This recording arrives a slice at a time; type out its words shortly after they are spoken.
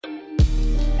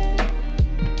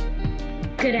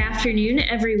Good afternoon,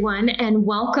 everyone, and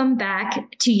welcome back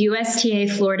to USTA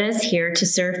Florida's Here to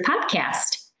Serve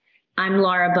podcast. I'm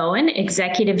Laura Bowen,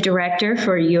 Executive Director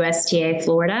for USTA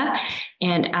Florida,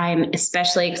 and I'm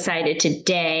especially excited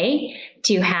today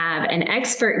to have an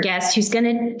expert guest who's going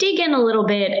to dig in a little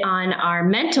bit on our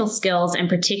mental skills and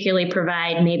particularly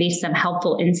provide maybe some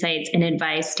helpful insights and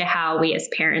advice to how we as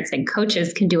parents and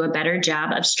coaches can do a better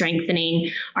job of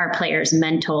strengthening our players'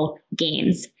 mental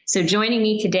games. So joining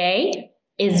me today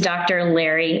is Dr.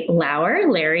 Larry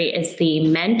Lauer. Larry is the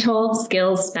mental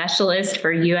skills specialist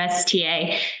for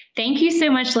USTA. Thank you so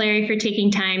much, Larry, for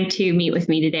taking time to meet with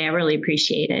me today. I really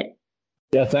appreciate it.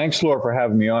 Yeah, thanks, Laura, for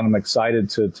having me on. I'm excited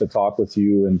to talk with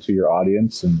you and to your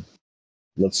audience, and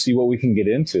let's see what we can get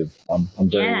into. I'm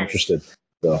very interested.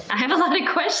 So. I have a lot of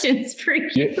questions for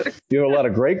you. You have a lot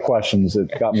of great questions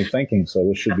that got me thinking, so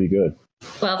this should be good.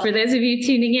 Well, for those of you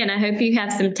tuning in, I hope you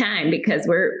have some time because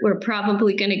we're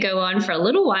probably going to go on for a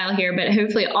little while here, but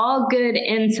hopefully all good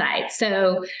insights.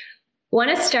 So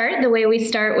want to start the way we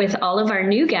start with all of our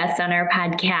new guests on our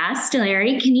podcast.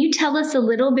 Larry, can you tell us a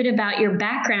little bit about your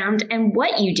background and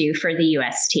what you do for the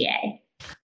USTA?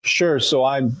 Sure. So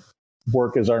I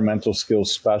work as our mental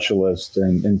skills specialist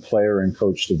in player and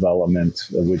coach development,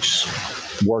 which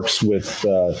works with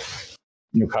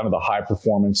kind of the high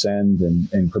performance end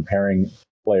and preparing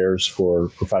players for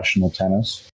professional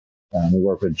tennis. We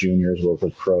work with juniors, work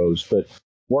with pros, but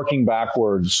working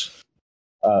backwards,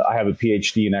 I have a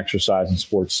PhD in exercise and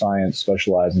sports science,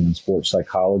 specializing in sports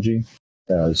psychology.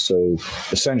 So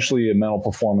essentially a mental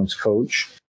performance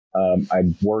coach. I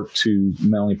work to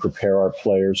mentally prepare our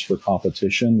players for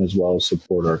competition as well as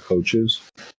support our coaches.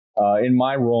 In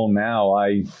my role now,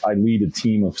 I lead a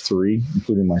team of 3,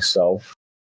 including myself.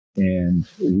 And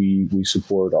we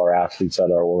support our athletes at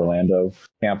our Orlando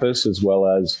campus as well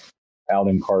as out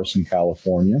in Carson,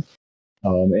 California.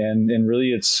 And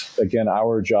really it's, again,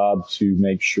 our job to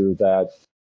make sure that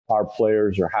our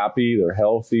players are happy, they're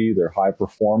healthy, they're high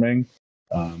performing,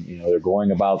 they're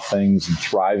going about things and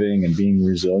thriving and being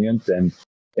resilient. And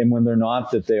when they're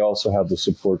not, that they also have the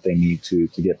support they need to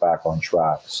get back on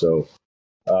track. So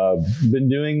been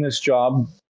doing this job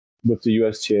with the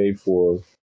USTA for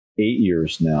 8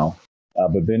 years now,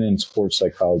 but been in sports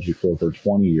psychology for over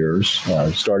 20 years.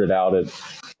 Started out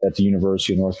at the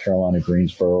University of North Carolina,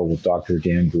 Greensboro with Dr.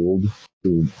 Dan Gould,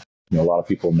 who a lot of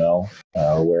people know,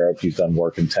 are aware of. He's done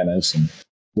work in tennis and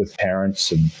with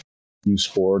parents and youth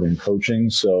sport and coaching.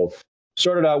 So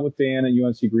started out with Dan at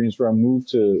UNC Greensboro,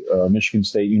 moved to Michigan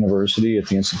State University at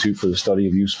the Institute for the Study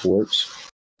of Youth Sports,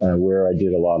 where I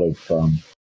did a lot of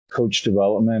coach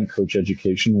development, coach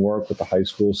education work with the High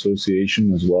School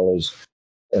Association, as well as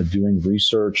doing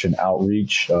research and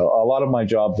outreach. A lot of my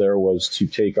job there was to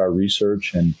take our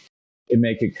research and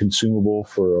make it consumable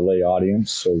for a lay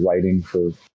audience. So writing for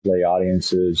lay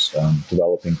audiences,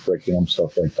 developing curriculum,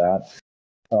 stuff like that.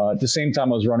 At the same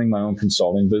time, I was running my own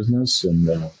consulting business and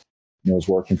was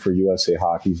working for USA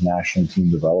Hockey's National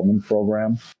Team Development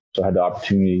Program. So I had the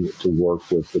opportunity to work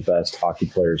with the best hockey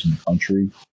players in the country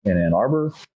in Ann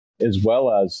Arbor, as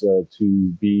well as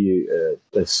to be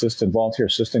an volunteer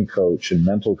assistant coach and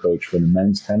mental coach for the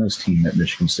men's tennis team at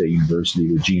Michigan State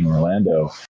University with Gene Orlando,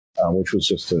 which was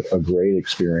just a great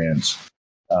experience.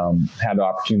 Had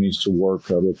opportunities to work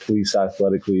with Police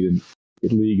Athletic League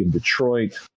in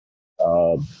Detroit.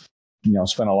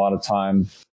 Spent a lot of time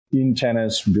in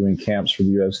tennis, doing camps for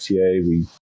the USTA. We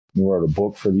wrote a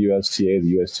book for the USTA,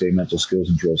 the USTA Mental Skills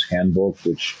and Drills Handbook,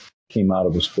 which came out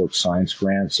of a sports science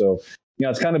grant. So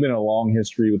it's kind of been a long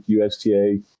history with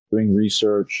USTA, doing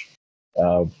research,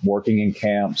 working in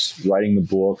camps, writing the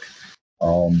book.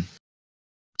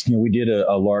 We did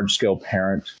a large-scale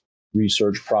parent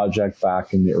research project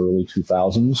back in the early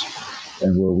 2000s,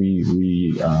 and where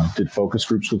we did focus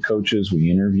groups with coaches.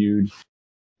 We interviewed.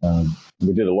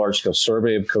 We did a large-scale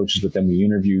survey of coaches, but then we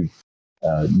interviewed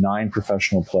 9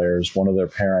 professional players, one of their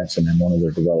parents, and then one of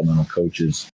their developmental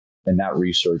coaches. And that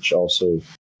research also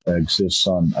exists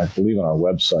I believe, on our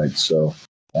website, so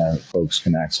folks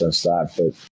can access that.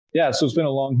 But yeah, so it's been a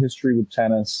long history with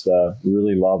tennis.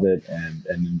 Really love it and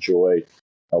enjoy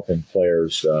helping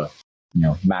players,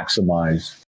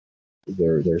 maximize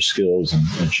their skills and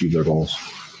achieve their goals.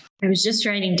 I was just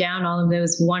writing down all of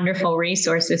those wonderful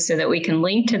resources so that we can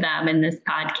link to them in this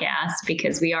podcast,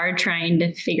 because we are trying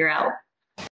to figure out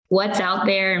what's out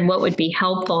there and what would be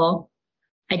helpful.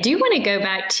 I do want to go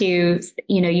back to,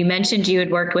 you mentioned you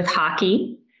had worked with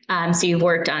hockey. So you've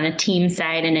worked on a team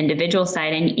side and individual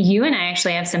side, and you and I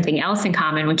actually have something else in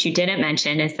common, which you didn't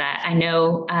mention, is that I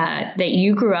know that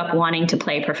you grew up wanting to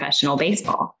play professional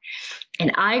baseball.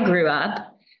 And I grew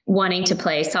up wanting to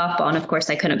play softball. And of course,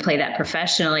 I couldn't play that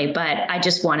professionally, but I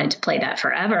just wanted to play that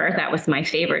forever. That was my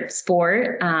favorite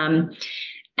sport.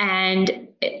 And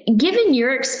given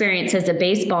your experience as a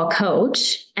baseball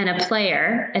coach and a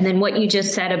player, and then what you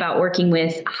just said about working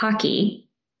with hockey,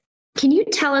 can you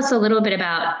tell us a little bit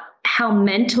about how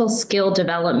mental skill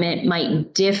development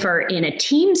might differ in a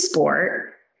team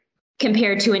sport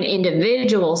compared to an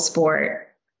individual sport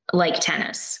like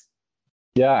tennis?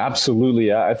 Yeah,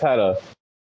 absolutely. I've had a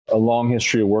long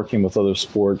history of working with other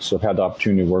sports. I've had the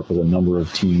opportunity to work with a number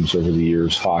of teams over the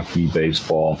years: hockey,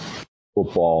 baseball,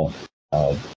 football,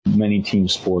 many team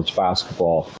sports,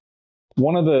 basketball.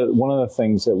 One of the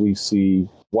things that we see,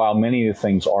 while many of the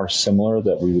things are similar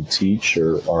that we would teach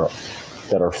or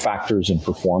that are factors in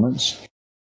performance,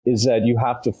 is that you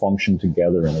have to function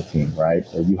together in a team, right?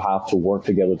 Or you have to work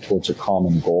together towards a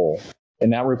common goal.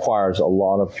 And that requires a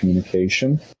lot of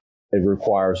communication. It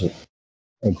requires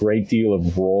a great deal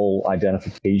of role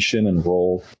identification and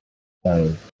role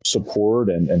support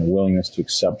and willingness to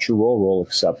accept your role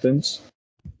acceptance.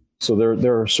 So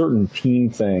there are certain team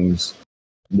things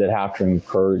that have to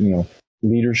occur,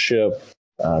 leadership,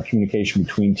 communication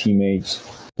between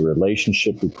teammates, the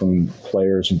relationship between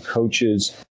players and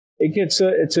coaches. It's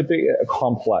a big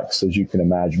complex, as you can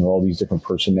imagine, with all these different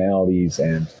personalities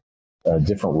and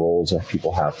different roles that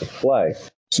people have to play.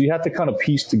 So you have to kind of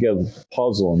piece together the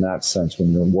puzzle in that sense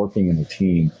when you're working in a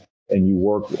team and you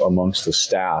work amongst the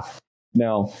staff.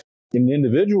 Now, in the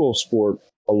individual sport,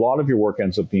 a lot of your work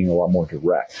ends up being a lot more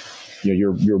direct.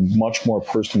 You're much more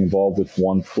personally involved with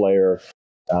one player.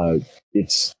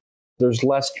 There's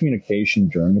less communication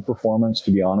during the performance,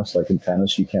 to be honest. Like in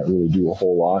tennis, you can't really do a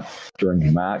whole lot during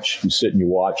a match. You sit and you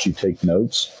watch, you take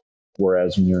notes.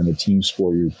 Whereas when you're in a team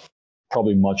sport, you're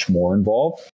probably much more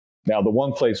involved. Now, the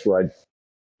one place where I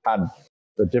had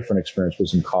a different experience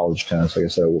was in college tennis. Like I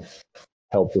said, I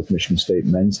helped with Michigan State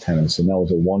men's tennis, and that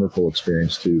was a wonderful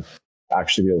experience to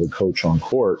actually be able to coach on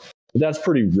court. But that's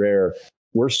pretty rare.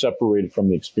 We're separated from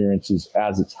the experiences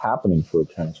as it's happening for a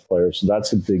tennis player. So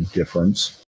that's a big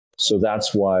difference. So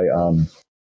that's why, I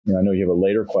know you have a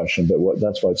later question, but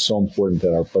that's why it's so important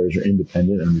that our players are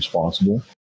independent and responsible,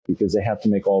 because they have to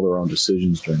make all their own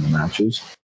decisions during the matches,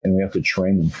 and we have to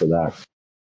train them for that.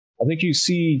 I think you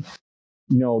see,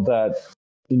 that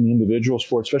in the individual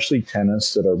sport, especially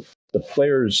tennis, that are the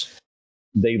players,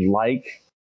 they like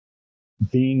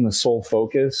being the sole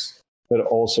focus, but it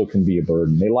also can be a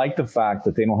burden. They like the fact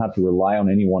that they don't have to rely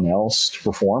on anyone else to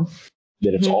perform,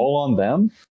 that it's all on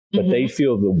them, but they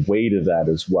feel the weight of that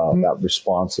as well, that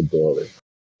responsibility,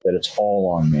 that it's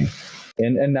all on me.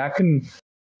 And that can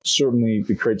certainly,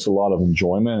 it creates a lot of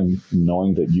enjoyment and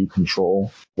knowing that you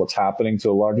control what's happening to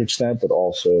a large extent, but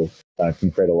also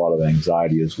can create a lot of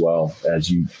anxiety as well,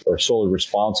 as you are solely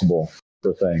responsible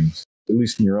for things, at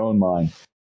least in your own mind,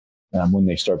 when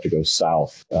they start to go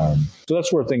south. So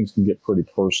that's where things can get pretty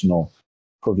personal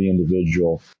for the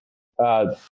individual.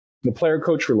 The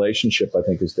player-coach relationship, I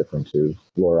think, is different too,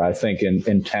 Laura. I think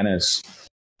in tennis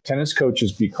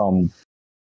coaches become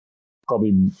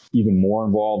probably even more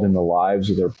involved in the lives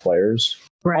of their players,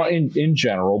 right? In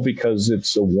general, because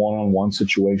it's a one-on-one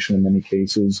situation in many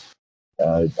cases.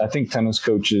 I think tennis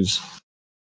coaches,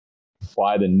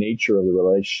 by the nature of the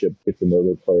relationship, get to know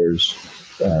their players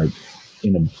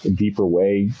in a deeper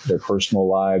way, their personal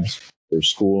lives, their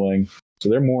schooling. So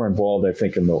they're more involved, I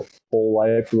think, in the whole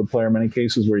life of the player in many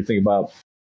cases, where you think about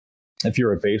if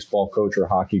you're a baseball coach or a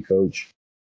hockey coach,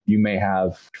 you may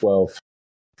have 12,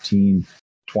 15,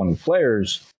 20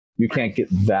 players. You can't get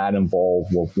that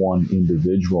involved with one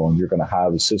individual, and you're going to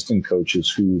have assistant coaches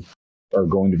who are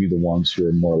going to be the ones who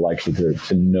are more likely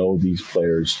to know these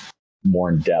players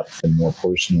more in depth and more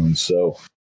personally. So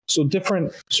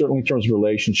different, certainly in terms of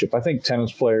relationship. I think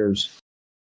tennis players,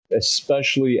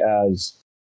 especially as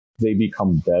they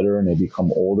become better and they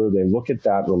become older, they look at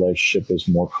that relationship as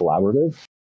more collaborative,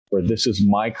 where this is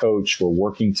my coach, we're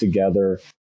working together,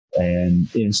 and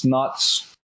it's not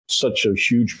such a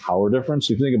huge power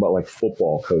difference. If you think about like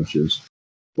football coaches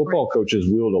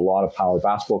wield a lot of power.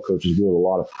 Basketball coaches wield a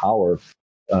lot of power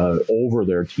over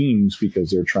their teams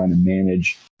because they're trying to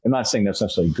manage. I'm not saying that's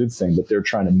necessarily a good thing, but they're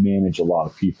trying to manage a lot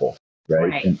of people,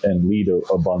 right? And lead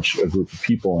a group of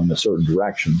people in a certain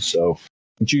direction. So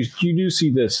you do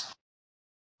see this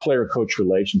player-coach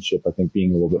relationship, I think,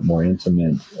 being a little bit more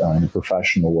intimate in a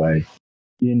professional way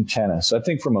in tennis. I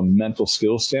think from a mental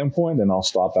skills standpoint, and I'll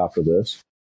stop after this,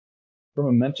 from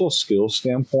a mental skills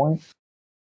standpoint,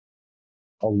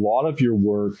 a lot of your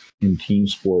work in team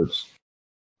sports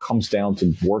comes down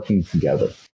to working together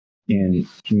in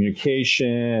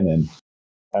communication and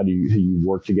How do you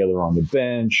work together on the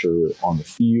bench or on the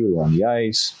field or on the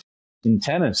ice? In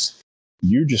tennis,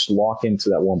 you just lock into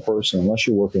that one person unless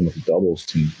you're working with a doubles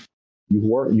team. You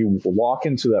lock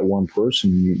into that one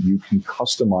person. You can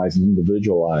customize and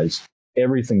individualize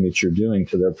everything that you're doing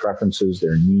to their preferences,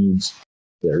 their needs,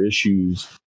 their issues.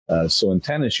 So in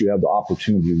tennis, you have the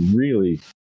opportunity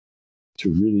to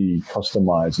really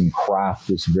customize and craft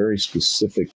this very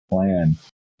specific plan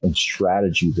and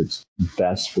strategy that's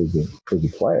best for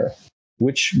the player,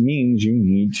 which means you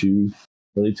need to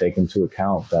really take into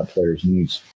account that player's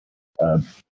needs.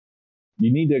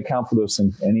 You need to account for those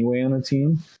things anyway on a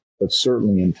team, but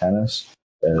certainly in tennis,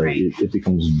 right. it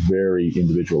becomes very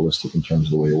individualistic in terms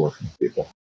of the way you're working with people.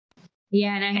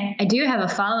 Yeah, and I do have a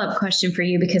follow-up question for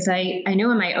you, because I know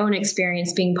in my own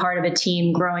experience being part of a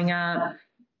team growing up,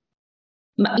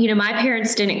 my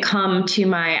parents didn't come to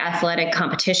my athletic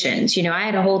competitions. I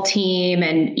had a whole team,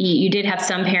 and you did have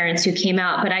some parents who came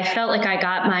out, but I felt like I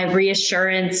got my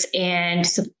reassurance and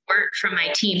support from my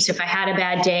team. So if I had a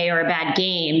bad day or a bad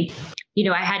game,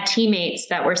 I had teammates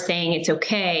that were saying it's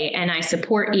okay and I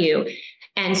support you.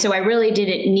 And so I really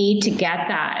didn't need to get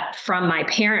that from my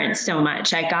parents so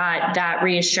much. I got that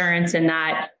reassurance, and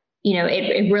that,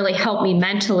 it really helped me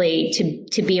mentally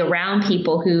to be around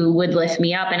people who would lift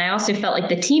me up. And I also felt like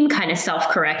the team kind of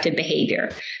self-corrected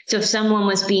behavior. So if someone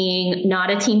was being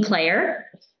not a team player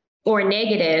or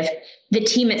negative, the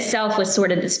team itself was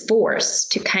sort of this force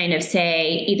to kind of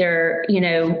say either,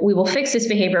 we will fix this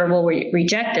behavior or we'll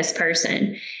reject this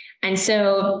person. And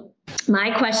so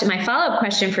my follow-up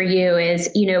question for you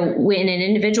is, in an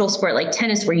individual sport like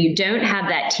tennis, where you don't have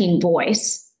that team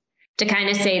voice to kind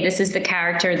of say, this is the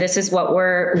character, this is what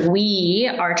we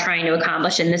are trying to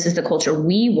accomplish, and this is the culture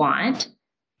we want,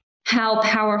 how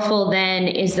powerful then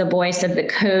is the voice of the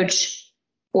coach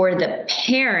or the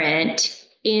parent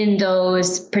in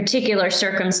those particular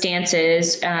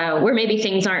circumstances where maybe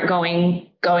things aren't going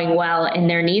well and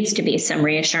there needs to be some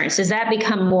reassurance? Does that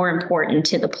become more important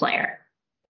to the player?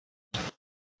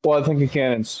 Well, I think,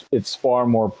 again, it's far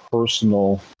more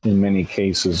personal in many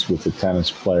cases with the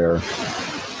tennis player.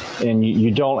 And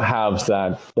you don't have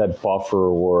that buffer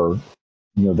or,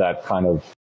 that kind of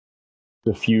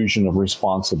diffusion of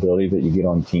responsibility that you get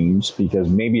on teams, because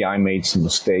maybe I made some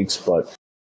mistakes, but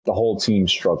the whole team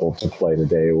struggled to play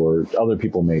today, or other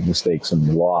people made mistakes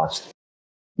and lost.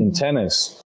 In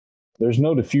tennis, there's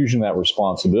no diffusion of that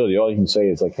responsibility. All you can say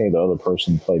is like, hey,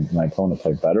 my opponent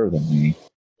played better than me.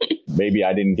 Maybe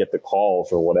I didn't get the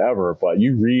calls or whatever, but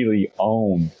you really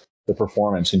own the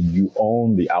performance and you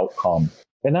own the outcome.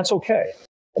 And that's okay.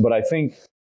 But I think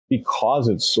because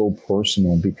it's so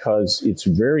personal, because it's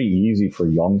very easy for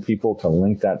young people to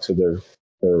link that to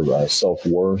their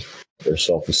self-worth, their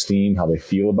self-esteem, how they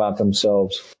feel about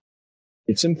themselves,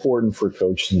 it's important for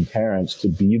coaches and parents to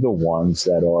be the ones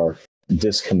that are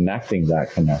disconnecting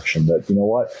that connection.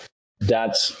 That,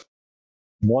 that's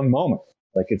one moment.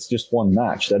 Like, it's just one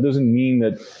match. That doesn't mean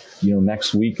that,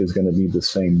 next week is going to be the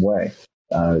same way.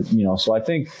 So I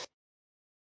think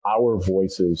our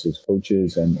voices as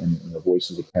coaches and the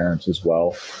voices of parents as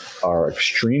well are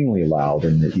extremely loud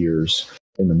in the ears,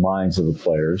 in the minds of the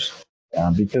players,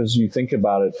 because you think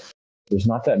about it, there's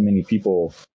not that many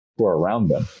people who are around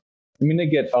them. I mean, they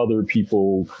get other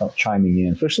people chiming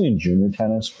in, especially in junior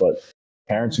tennis, but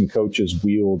parents and coaches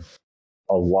wield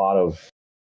a lot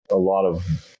of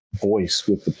voice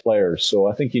with the players. So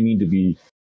I think you need to be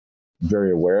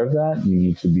very aware of that. You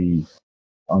need to be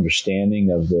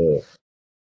understanding of the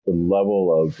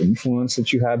level of influence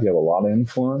that you have. You have a lot of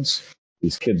influence.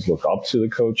 These kids look up to the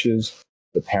coaches.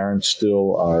 The parents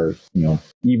still are,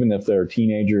 even if they're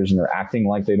teenagers and they're acting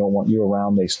like they don't want you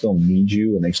around, they still need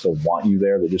you and they still want you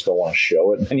there. They just don't want to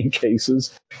show it in many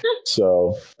cases.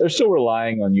 So they're still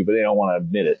relying on you, but they don't want to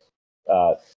admit it.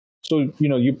 So,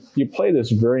 you play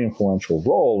this very influential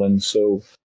role. And so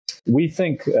we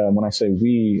think, when I say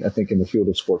we, I think in the field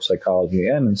of sports psychology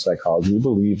and in psychology, we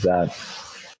believe that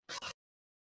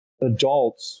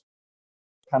adults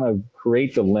kind of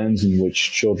create the lens in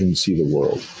which children see the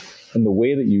world. And the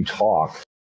way that you talk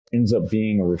ends up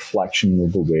being a reflection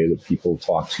of the way that people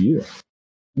talk to you.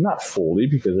 Not fully,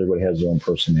 because everybody has their own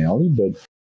personality, but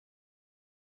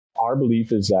our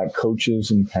belief is that coaches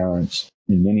and parents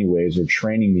in many ways are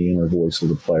training the inner voice of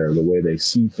the player, the way they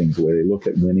see things, the way they look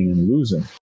at winning and losing,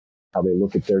 how they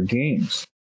look at their games.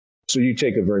 So you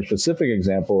take a very specific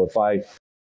example. If I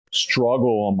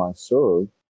struggle on my serve,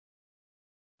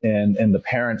 and the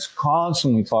parents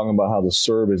constantly talking about how the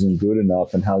serve isn't good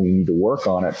enough and how you need to work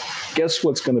on it, guess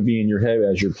what's going to be in your head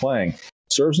as you're playing?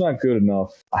 Serve's not good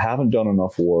enough. I haven't done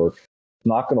enough work. It's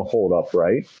not going to hold up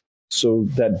right. So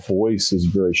that voice is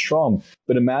very strong.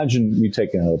 But imagine we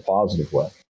take it in a positive way.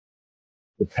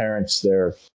 The parents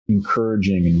there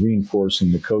encouraging and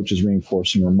reinforcing, the coaches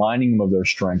reinforcing, reminding them of their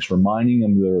strengths, reminding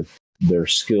them of their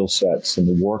skill sets and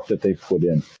the work that they put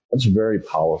in. That's very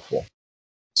powerful.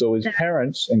 So as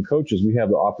parents and coaches, we have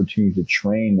the opportunity to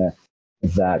train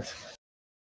that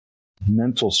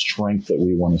mental strength that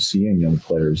we want to see in young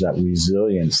players, that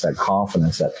resilience, that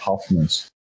confidence, that toughness,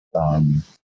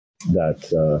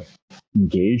 that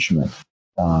engagement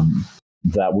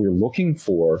that we're looking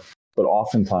for, but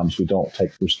oftentimes we don't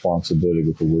take responsibility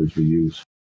with the words we use.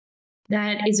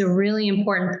 That is a really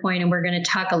important point, and we're going to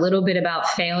talk a little bit about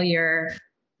failure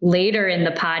later in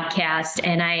the podcast.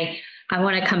 And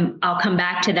I'll come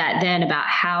back to that then about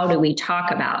how do we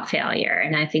talk about failure.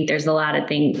 And I think there's a lot of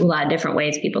different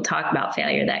ways people talk about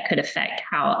failure that could affect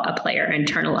how a player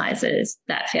internalizes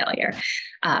that failure.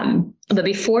 But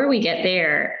before we get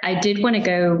there, I did want to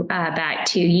go back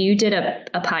to, you did a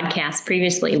podcast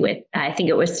previously with, I think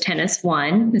it was Tennis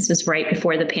One. This was right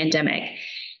before the pandemic.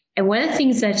 And one of the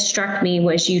things that struck me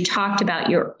was you talked about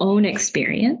your own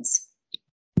experience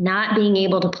not being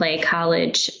able to play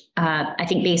college, I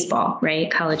think baseball, right?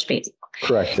 College baseball.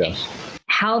 Correct, yes.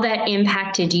 How that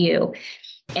impacted you.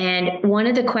 And one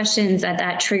of the questions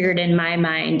that triggered in my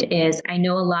mind is, I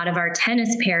know a lot of our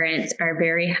tennis parents are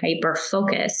very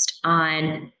hyper-focused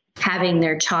on having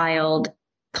their child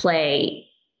play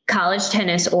college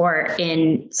tennis, or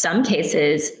in some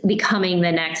cases, becoming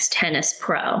the next tennis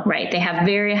pro, right? They have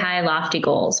very high, lofty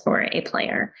goals for a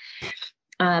player.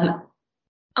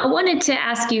 I wanted to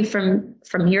ask you from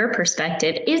your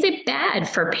perspective, is it bad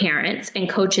for parents and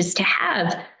coaches to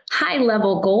have high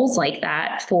level goals like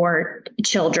that for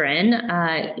children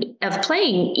of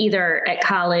playing either at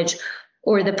college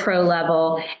or the pro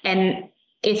level? And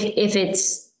if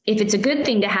it's a good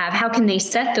thing to have, how can they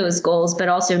set those goals, but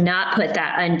also not put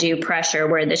that undue pressure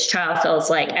where this child feels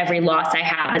like every loss I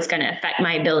have is going to affect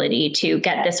my ability to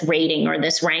get this rating or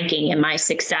this ranking and my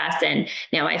success. And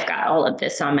now I've got all of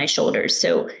this on my shoulders.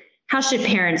 So how should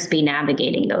parents be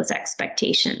navigating those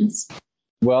expectations?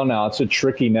 Well, now it's a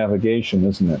tricky navigation,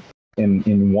 isn't it?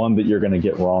 In one that you're going to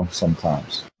get wrong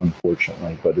sometimes,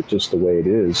 unfortunately, but it's just the way it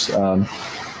is.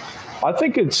 I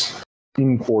think it's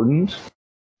important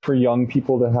for young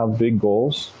people to have big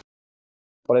goals,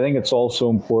 but I think it's also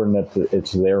important that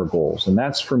it's their goals. And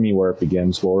that's for me where it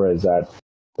begins, Laura, is that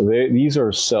these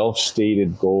are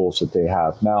self-stated goals that they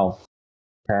have. Now,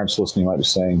 parents listening might be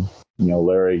saying,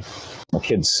 Larry, my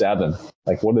kid's 7.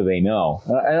 Like, what do they know?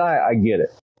 And I get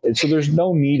it. And so there's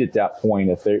no need at that point,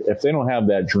 if they don't have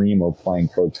that dream of playing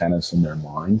pro tennis in their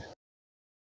mind,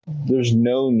 there's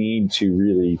no need to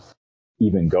really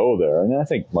even go there. And I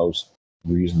think most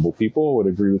reasonable people would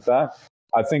agree with that.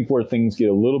 I think where things get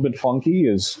a little bit funky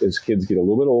is as kids get a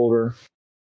little bit older,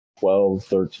 12,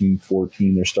 13,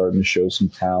 14, they're starting to show some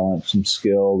talent, some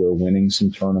skill, they're winning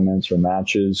some tournaments or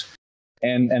matches,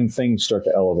 and things start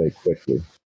to elevate quickly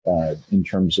in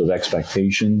terms of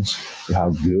expectations, how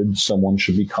good someone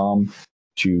should become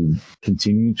to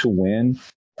continue to win,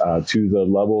 to the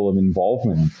level of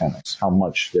involvement in tennis, how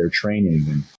much they're training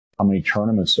and how many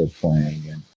tournaments they're playing,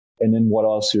 and then what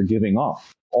else you're giving up.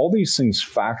 All these things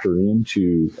factor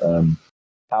into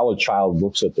how a child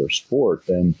looks at their sport.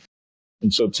 And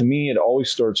so to me, it always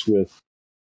starts with,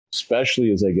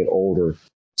 especially as they get older,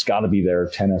 it's got to be their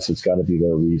tennis. It's got to be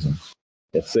their reason.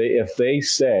 If they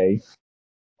say,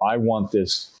 I want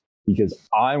this because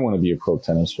I want to be a pro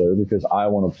tennis player, because I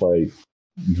want to play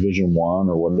Division I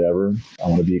or whatever, I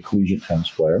want to be a collegiate tennis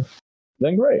player,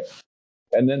 then great.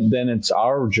 And then it's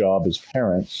our job as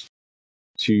parents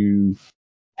to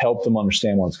help them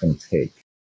understand what it's going to take,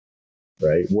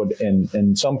 right?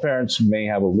 And some parents may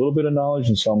have a little bit of knowledge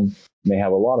and some may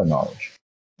have a lot of knowledge.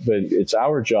 But it's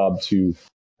our job to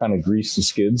kind of grease the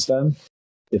skids then,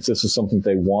 if this is something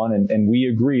they want. And we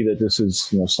agree that this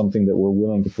is something that we're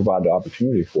willing to provide the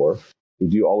opportunity for. We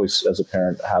do always, as a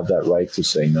parent, have that right to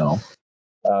say no.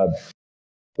 But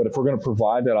if we're going to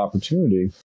provide that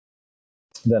opportunity,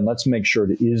 then let's make sure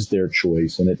it is their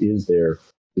choice and it is their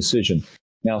decision.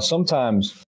 Now,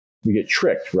 sometimes we get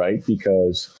tricked, right?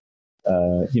 Because,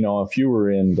 if you were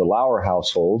in the Lauer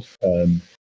household,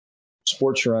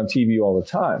 sports are on TV all the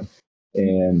time.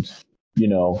 And,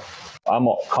 I'm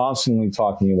constantly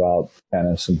talking about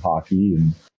tennis and hockey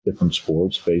and different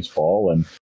sports, baseball, and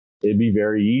it'd be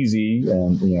very easy.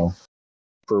 And,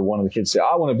 for one of the kids to say,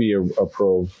 I want to be a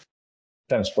pro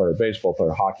tennis player, baseball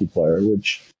player, hockey player,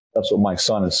 which that's what my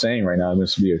son is saying right now. He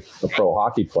wants to be a pro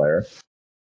hockey player.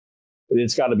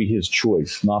 It's got to be his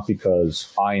choice, not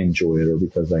because I enjoy it or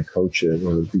because I coach it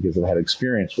or because I've had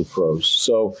experience with pros.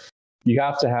 So you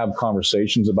have to have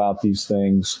conversations about these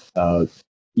things,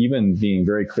 even being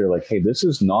very clear, like, hey, this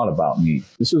is not about me.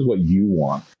 This is what you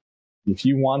want. If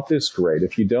you want this, great.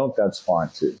 If you don't, that's fine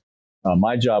too.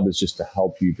 My job is just to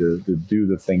help you to do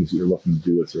the things that you're looking to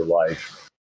do with your life.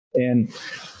 And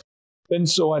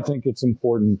so I think it's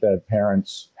important that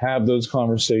parents have those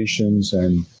conversations,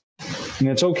 and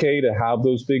it's okay to have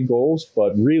those big goals,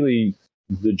 but really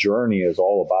the journey is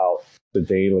all about the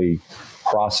daily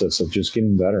process of just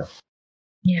getting better.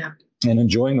 Yeah. And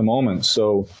enjoying the moment.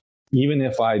 So even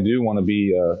if I do want to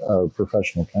be a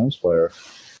professional tennis player,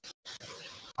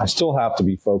 I still have to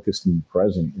be focused and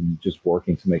present and just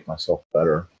working to make myself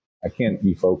better. I can't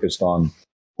be focused on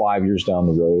 5 years down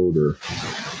the road or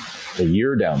a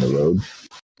year down the road.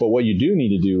 But what you do need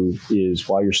to do is,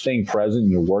 while you're staying present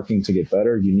and you're working to get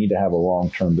better, you need to have a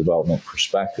long-term development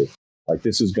perspective. Like,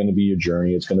 this is going to be a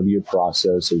journey. It's going to be a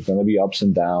process. There's going to be ups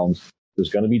and downs.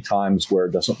 There's going to be times where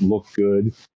it doesn't look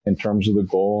good in terms of the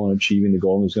goal and achieving the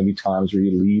goal. And there's going to be times where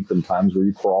you leap and times where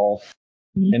you crawl.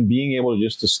 Mm-hmm. And being able to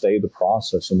just to stay the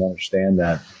process and understand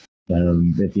that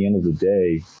at the end of the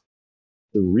day,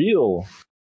 the real,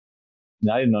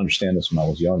 and I didn't understand this when I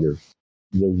was younger,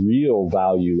 the real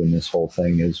value in this whole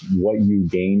thing is what you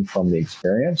gain from the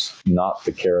experience, not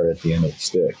the carrot at the end of the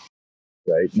stick.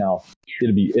 Right now,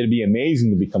 it'd be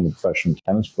amazing to become a professional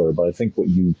tennis player, but I think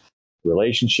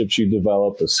relationships you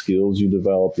develop, the skills you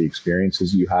develop, the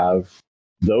experiences you have,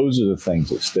 those are the things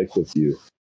that stick with you.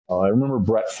 I remember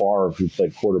Brett Favre, who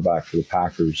played quarterback for the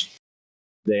Packers.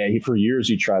 For years,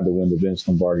 he tried to win the Vince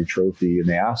Lombardi Trophy, and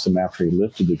they asked him after he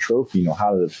lifted the trophy,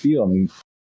 how did it feel? I mean,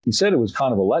 he said it was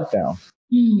kind of a letdown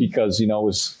because, it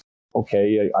was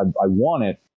okay, I won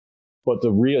it, but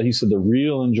the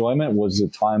real enjoyment was the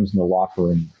times in the locker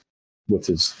room with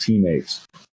his teammates,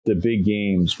 the big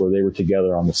games where they were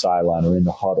together on the sideline or in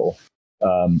the huddle.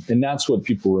 And that's what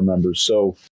people remember.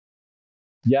 So,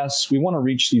 yes, we want to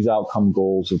reach these outcome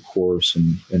goals, of course,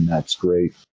 and that's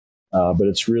great. But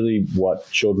it's really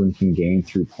what children can gain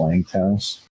through playing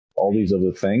tennis. All these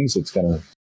other things,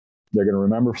 they're going to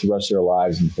remember for the rest of their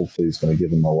lives, and hopefully it's going to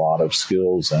give them a lot of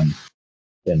skills and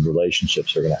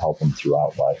relationships that are going to help them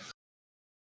throughout life.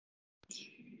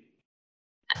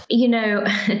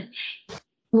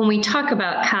 When we talk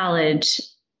about college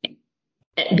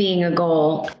being a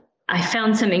goal, I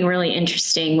found something really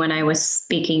interesting when I was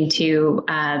speaking to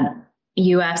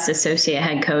UF's associate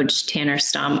head coach, Tanner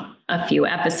Stump, a few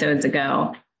episodes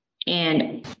ago.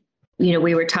 And,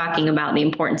 we were talking about the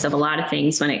importance of a lot of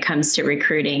things when it comes to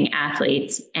recruiting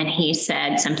athletes. And he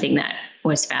said something that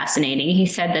was fascinating. He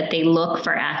said that they look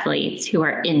for athletes who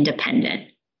are independent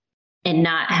and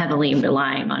not heavily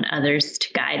relying on others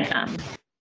to guide them.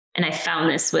 And I found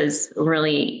this was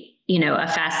really, a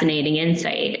fascinating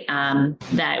insight,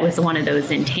 that was one of those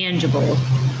intangibles.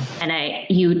 And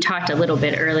you talked a little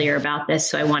bit earlier about this,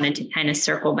 so I wanted to kind of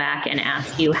circle back and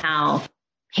ask you how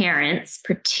parents,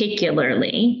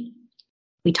 particularly,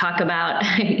 we talk about,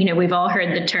 we've all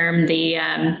heard the term, the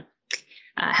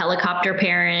helicopter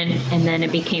parent, and then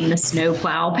it became the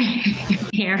snowplow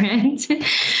parent.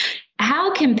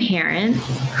 How can parents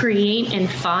create and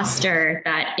foster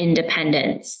that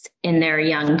independence in their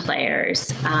young players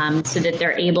so that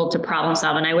they're able to problem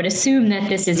solve? And I would assume that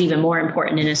this is even more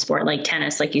important in a sport like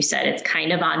tennis. Like you said, it's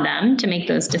kind of on them to make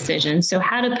those decisions. So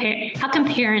how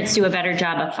can parents do a better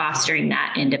job of fostering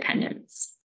that independence?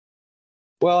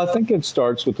 Well, I think it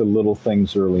starts with the little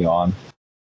things early on.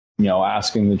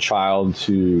 Asking the child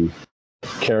to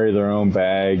carry their own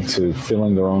bag, to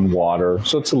filling their own water.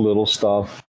 So it's a little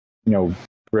stuff.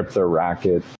 Grip their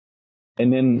racket.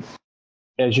 And then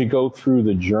as you go through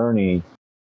the journey,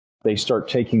 they start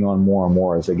taking on more and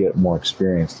more as they get more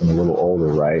experienced and a little older,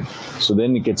 right? So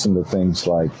then it gets into things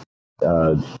like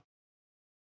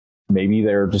maybe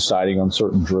they're deciding on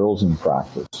certain drills in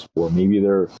practice, or maybe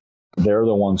they're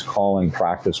the ones calling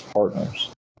practice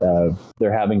partners.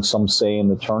 They're having some say in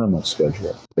the tournament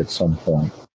schedule at some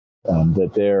point.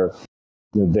 That they're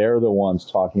the ones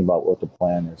talking about what the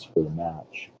plan is for the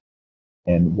match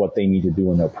and what they need to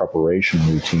do in their preparation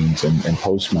routines and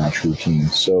post-match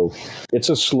routines. So it's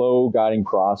a slow guiding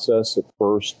process. At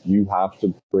first, you have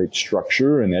to create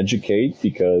structure and educate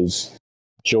because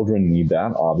children need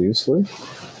that, obviously.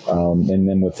 And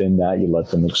then within that, you let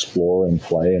them explore and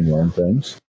play and learn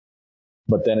things.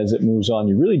 But then as it moves on,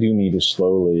 you really do need to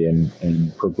slowly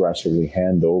and progressively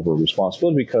hand over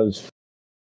responsibility because,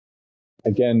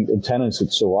 again, in tennis,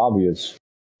 it's so obvious,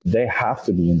 they have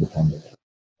to be independent.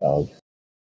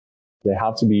 They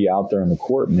have to be out there in the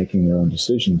court making their own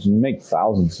decisions, and make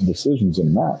thousands of decisions in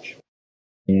a match.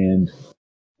 And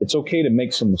it's okay to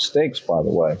make some mistakes, by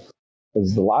the way.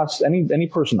 Because any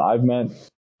person I've met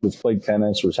that's played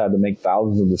tennis or has had to make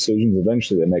thousands of decisions,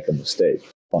 eventually they make a mistake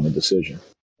on the decision.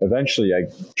 Eventually I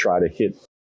try to hit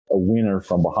a winner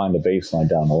from behind the baseline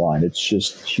down the line. It's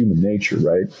just human nature,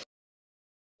 right?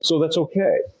 So that's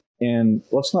okay. And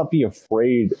let's not be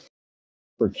afraid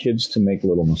for kids to make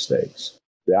little mistakes.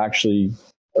 They actually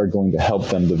are going to help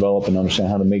them develop and understand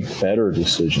how to make better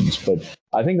decisions. But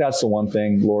I think that's the one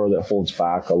thing, Laura, that holds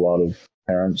back a lot of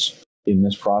parents in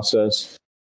this process,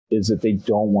 is that they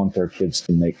don't want their kids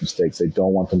to make mistakes. They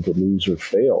don't want them to lose or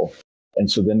fail. And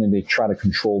so then they try to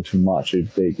control too much.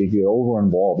 They get over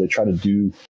involved. They try to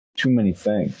do too many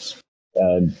things.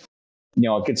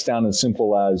 It gets down as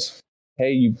simple as,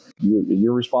 hey,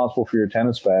 you're responsible for your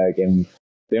tennis bag, and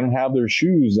they don't have their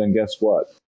shoes, then guess what?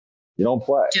 You don't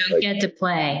play. Don't get to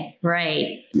play.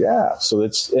 Right. Yeah. So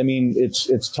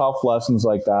it's tough lessons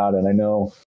like that. And I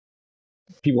know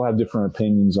people have different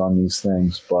opinions on these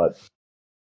things, but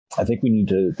I think we need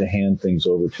to hand things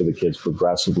over to the kids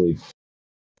progressively.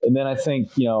 And then I think,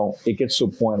 it gets to a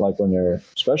point like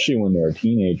especially when they're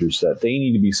teenagers, that they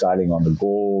need to be deciding on the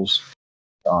goals,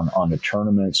 on the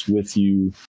tournaments with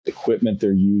you, equipment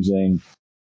they're using.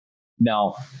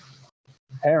 Now,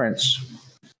 parents,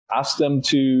 ask them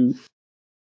to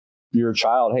your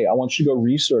child, hey, I want you to go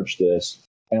research this,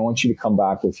 and I want you to come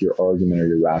back with your argument or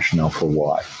your rationale for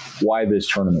why. Why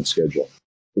this tournament schedule?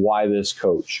 Why this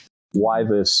coach? Why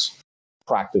this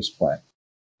practice plan?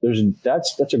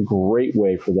 That's a great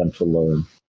way for them to learn,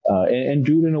 and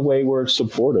do it in a way where it's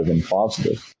supportive and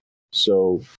positive.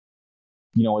 So,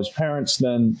 as parents,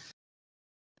 then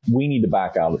we need to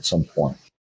back out at some point.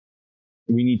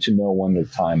 We need to know when the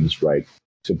time is right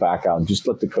to back out and just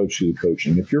let the coach do the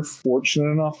coaching. If you're fortunate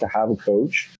enough to have a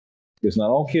coach, because not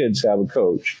all kids have a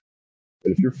coach,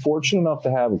 but if you're fortunate enough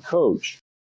to have a coach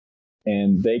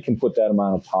and they can put that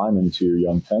amount of time into your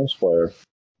young tennis player,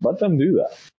 let them do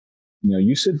that.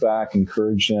 You sit back,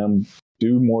 encourage them,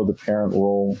 do more of the parent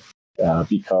role,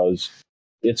 because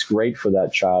it's great for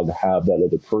that child to have that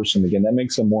other person. Again, that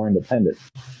makes them more independent.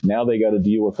 Now they got to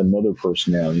deal with another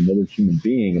personality, another human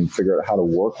being, and figure out how to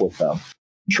work with them.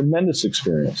 Tremendous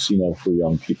experience, for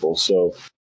young people. So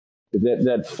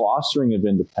that fostering of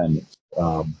independence,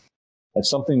 that's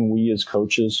something we as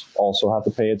coaches also have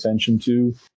to pay attention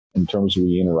to in terms of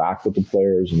we interact with the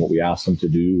players and what we ask them to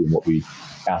do and what we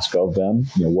ask of them.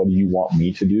 What do you want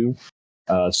me to do?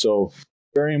 So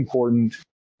very important.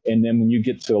 And then when you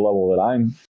get to the level that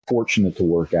I'm fortunate to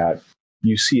work at,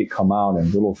 you see it come out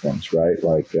in little things, right?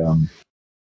 Like a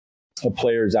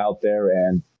player's out there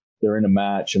and they're in a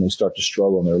match and they start to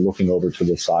struggle and they're looking over to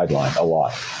the sideline a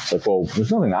lot. It's like, well,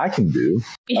 there's nothing I can do.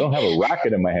 I don't have a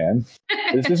racket in my hand.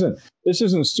 This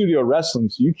isn't studio wrestling,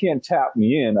 so you can't tap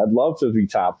me in. I'd love to be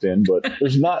tapped in, but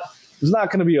there's not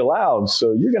going to be allowed.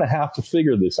 So you're going to have to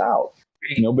figure this out.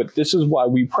 But this is why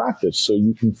we practice, so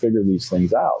you can figure these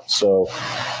things out. So,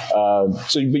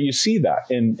 but you see that,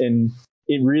 and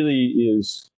it really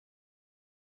is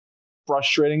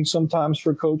frustrating sometimes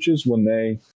for coaches when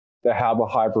they have a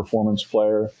high performance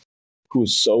player who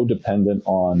is so dependent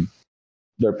on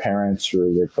their parents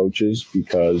or their coaches,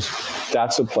 because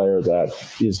that's a player that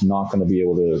is not going to be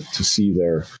able to see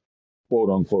their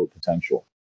quote unquote potential.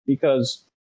 Because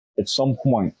at some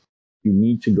point you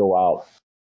need to go out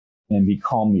and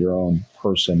become your own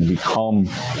person and become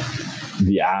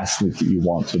the athlete that you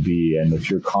want to be. And if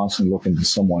you're constantly looking to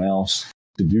someone else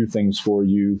to do things for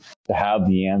you, to have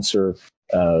the answer,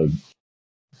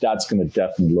 that's going to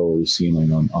definitely lower the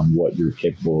ceiling on what you're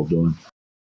capable of doing.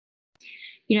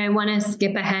 I want to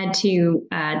skip ahead to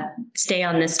stay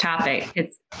on this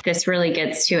topic. This really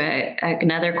gets to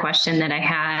another question that I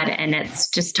had, and it's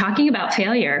just talking about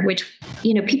failure, which,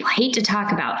 people hate to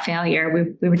talk about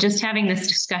failure. We were just having this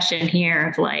discussion here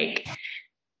of like,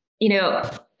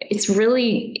 it's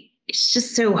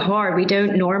just so hard. We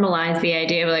don't normalize the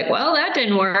idea of like, well, that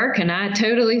didn't work and I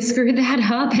totally screwed that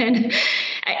up. And,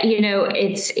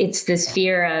 it's this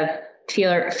fear of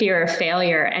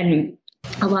failure. And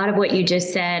a lot of what you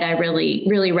just said, I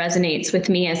really resonates with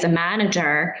me as a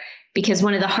manager, because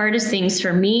one of the hardest things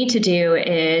for me to do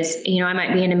is, I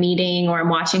might be in a meeting or I'm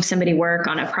watching somebody work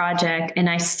on a project and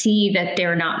I see that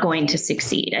they're not going to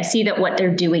succeed. I see that what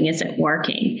they're doing isn't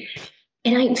working.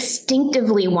 And I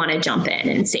instinctively want to jump in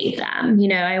and save them.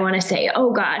 I want to say,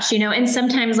 oh gosh, and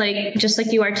sometimes like, just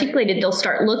like you articulated, they'll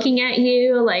start looking at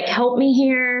you like, help me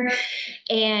here.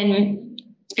 And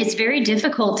it's very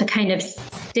difficult to kind of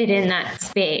sit in that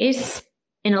space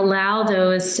and allow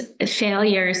those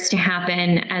failures to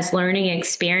happen as learning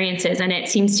experiences. And it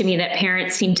seems to me that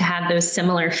parents seem to have those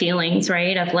similar feelings,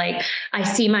 right? Of like, I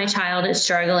see my child is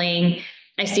struggling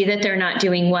I see that they're not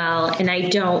doing well, and I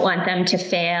don't want them to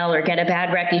fail or get a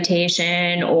bad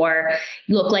reputation or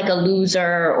look like a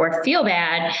loser or feel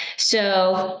bad.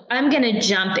 So I'm going to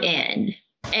jump in.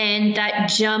 And that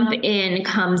jump in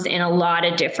comes in a lot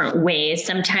of different ways.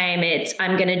 Sometimes it's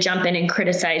I'm going to jump in and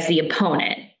criticize the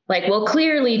opponent. Like, well,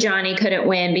 clearly Johnny couldn't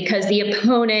win because the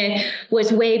opponent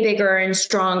was way bigger and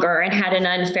stronger and had an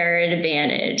unfair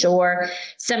advantage. Or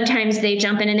sometimes they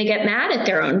jump in and they get mad at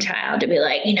their own child to be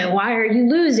like, why are you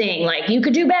losing? Like, you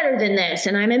could do better than this.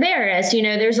 And I'm embarrassed.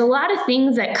 There's a lot of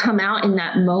things that come out in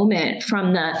that moment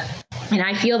and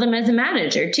I feel them as a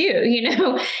manager too.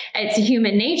 It's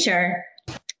human nature.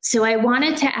 So I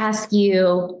wanted to ask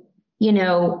you,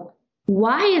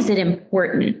 why is it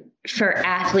important for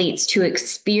athletes to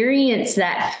experience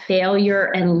that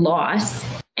failure and loss?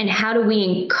 And how do we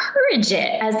encourage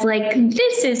it as like,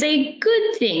 this is a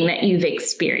good thing that you've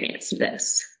experienced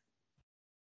this?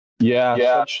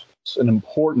 Yeah. It's an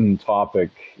important topic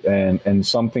and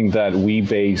something that we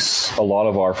base a lot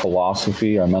of our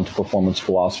philosophy, our mental performance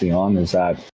philosophy on, is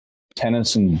that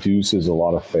tennis induces a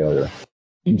lot of failure.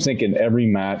 I'm thinking every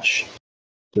match,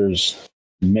 there's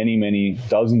many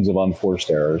dozens of unforced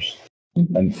errors.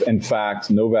 And in fact,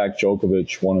 Novak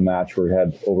Djokovic won a match where he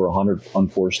had over 100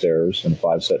 unforced errors in a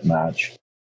 5-set match.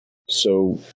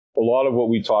 So a lot of what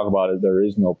we talk about is there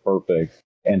is no perfect,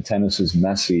 and tennis is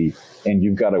messy, and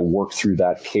you've got to work through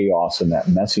that chaos and that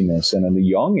messiness. And at a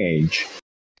young age,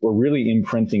 we're really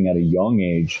imprinting at a young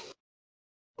age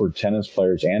for tennis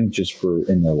players and just for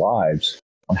in their lives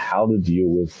on how to deal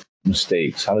with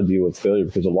mistakes, how to deal with failure,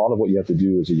 because a lot of what you have to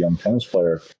do as a young tennis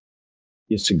player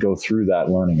is to go through that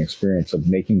learning experience of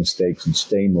making mistakes and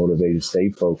stay motivated, stay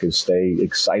focused, stay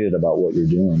excited about what you're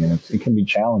doing. And it can be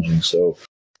challenging. So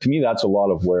to me, that's a lot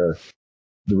of where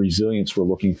the resilience we're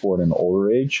looking for at an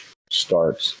older age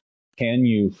starts. Can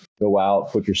you go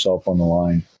out, put yourself on the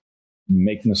line,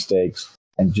 make mistakes,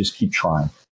 and just keep trying,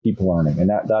 keep learning? And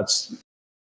that's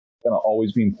going to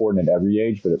always be important at every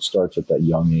age, but it starts at that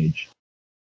young age.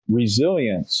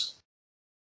 Resilience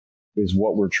is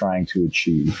what we're trying to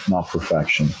achieve, not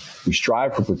perfection. We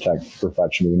strive for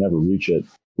perfection, but we never reach it.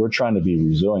 We're trying to be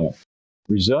resilient.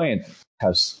 Having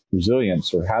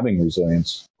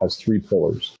resilience has 3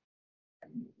 pillars.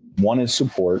 One is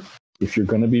support. If you're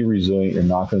going to be resilient, you're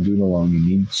not going to do it alone.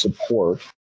 You need support.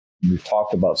 We've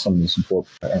talked about some of the support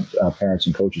parents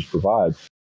and coaches provide.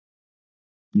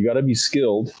 You got to be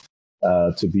skilled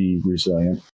to be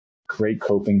resilient. Great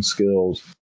coping skills,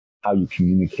 how you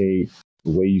communicate,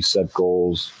 the way you set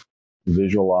goals,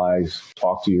 visualize,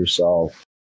 talk to yourself,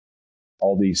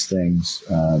 all these things,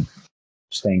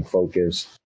 staying focused,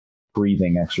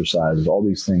 breathing exercises, all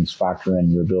these things factor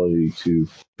in your ability to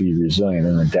be resilient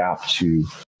and adapt to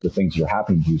the things that are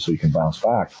happening to you so you can bounce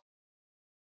back.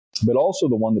 But also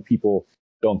the one that people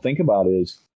don't think about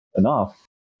is enough.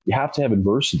 You have to have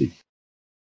adversity.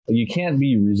 You can't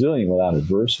be resilient without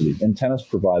adversity. And tennis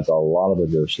provides a lot of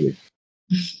adversity.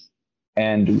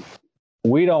 And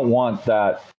we don't want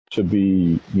that to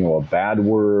be, a bad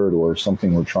word or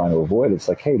something we're trying to avoid. It's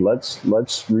like, hey, let's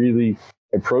really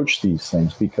approach these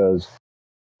things because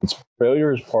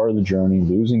failure is part of the journey,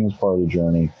 losing is part of the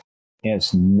journey, and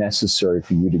it's necessary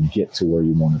for you to get to where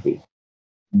you want to be.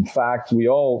 In fact, we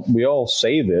all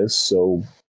say this, so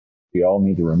we all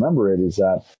need to remember it, is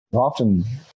that we often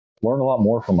learn a lot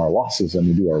more from our losses than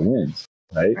we do our wins,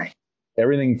 right?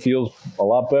 Everything feels a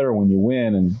lot better when you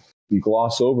win and you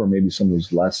gloss over maybe some of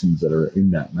these lessons that are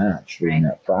in that match or in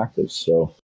that practice.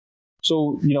 So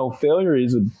failure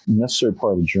is a necessary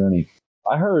part of the journey.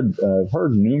 I've heard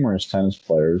numerous tennis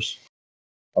players,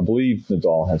 I believe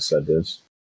Nadal has said this,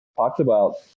 talked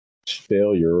about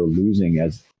failure or losing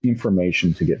as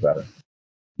information to get better.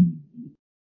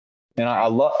 And I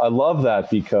love that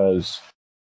because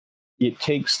it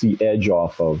takes the edge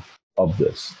off of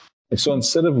this. And so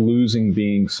instead of losing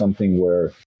being something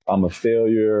where I'm a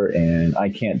failure and I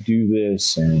can't do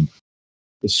this, and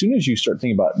as soon as you start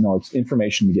thinking about, no, it's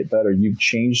information to get better, you've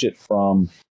changed it from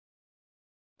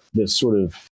this sort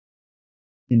of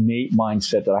innate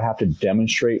mindset that I have to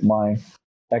demonstrate my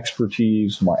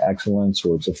expertise, my excellence,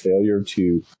 or it's a failure,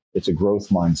 to it's a growth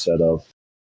mindset of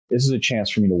this is a chance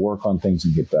for me to work on things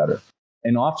and get better.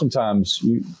 And oftentimes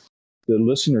the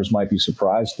listeners might be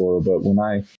surprised, Laura, but when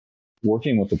I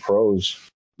working with the pros,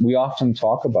 we often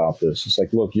talk about this. It's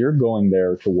like, look, you're going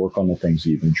there to work on the things that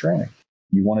you've been training.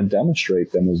 You want to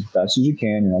demonstrate them as best as you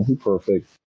can. You're not going to be perfect.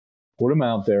 Put them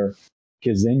out there,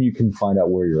 because then you can find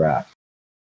out where you're at.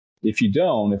 If you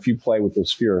play with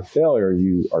this fear of failure,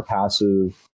 you are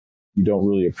passive, you don't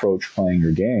really approach playing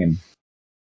your game,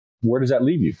 where does that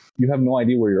leave you? You have no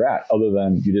idea where you're at other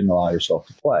than you didn't allow yourself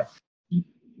to play.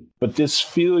 But this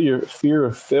fear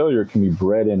of failure can be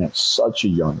bred in at such a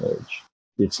young age.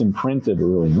 It's imprinted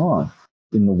early on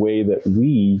in the way that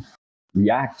we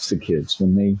react to kids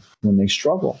when they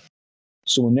struggle.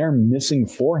 So when they're missing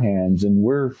forehands and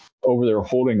we're over there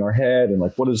holding our head and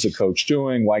like, what is the coach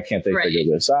doing? Why can't they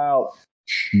figure this out?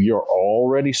 You're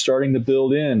already starting to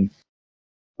build in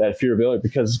that fear of failure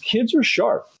because kids are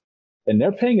sharp and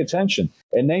they're paying attention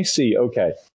and they see,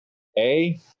 okay,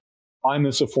 A, I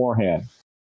miss a forehand.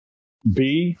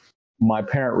 B, my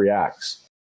parent reacts.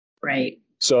 Right.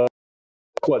 So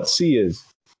what C is,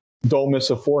 don't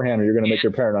miss a forehand or you're going to make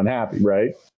your parent unhappy,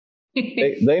 right?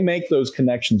 they make those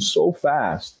connections so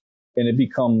fast and it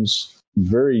becomes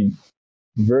very,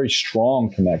 very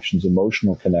strong connections,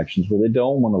 emotional connections where they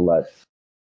don't want to let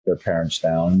their parents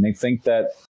down. And they think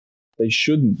that they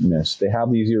shouldn't miss. They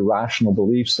have these irrational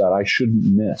beliefs that I shouldn't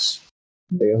miss.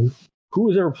 Who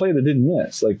has ever played that didn't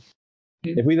miss? Like,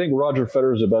 if we think Roger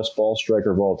Federer is the best ball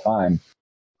striker of all time,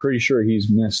 pretty sure he's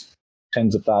missed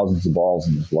tens of thousands of balls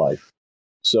in his life.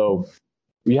 So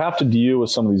we have to deal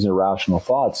with some of these irrational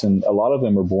thoughts, and a lot of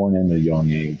them are born in a young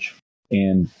age.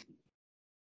 And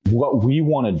what we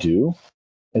want to do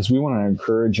is we want to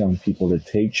encourage young people to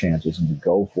take chances and to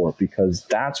go for it because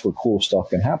that's where cool stuff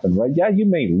can happen, right? Yeah, you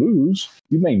may lose,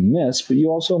 you may miss, but you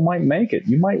also might make it.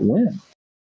 You might win.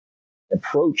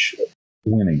 Approach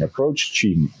winning, approach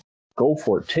achievement. Go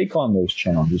for it. Take on those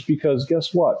challenges because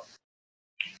guess what?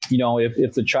 You know,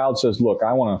 if the child says, look,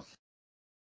 I want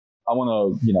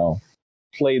to, you know,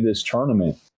 play this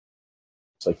tournament.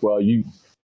 It's like, well, you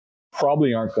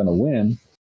probably aren't going to win.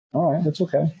 All right, that's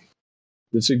okay.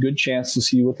 It's a good chance to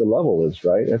see what the level is,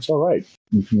 right? That's all right.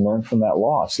 You can learn from that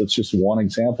loss. That's just one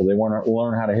example. They want to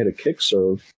learn how to hit a kick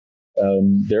serve.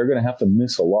 They're going to have to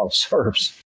miss a lot of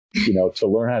serves, you know, to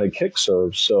learn how to kick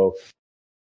serve. So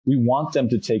we want them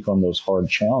to take on those hard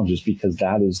challenges because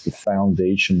that is the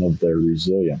foundation of their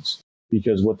resilience.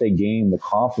 Because what they gain the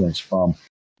confidence from,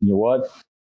 you know what?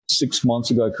 6 months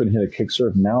ago, I couldn't hit a kick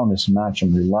serve. Now in this match,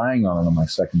 I'm relying on it on my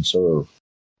second serve.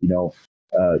 You know,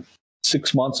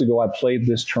 6 months ago, I played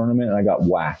this tournament and I got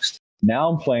waxed.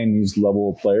 Now I'm playing this level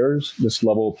of players,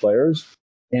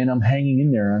 and I'm hanging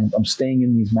in there and I'm staying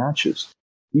in these matches.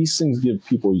 These things give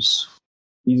people,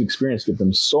 these experiences give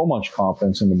them so much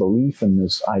confidence and the belief in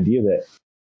this idea that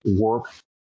work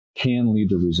can lead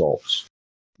to results.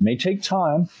 It may take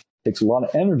time, takes a lot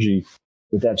of energy,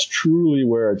 but that's truly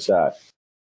where it's at.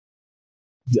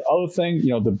 The other thing, you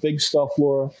know, the big stuff,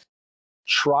 Laura,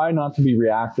 try not to be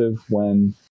reactive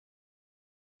when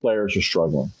players are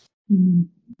struggling. Mm-hmm.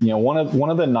 You know, one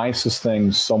of the nicest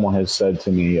things someone has said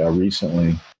to me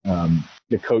recently,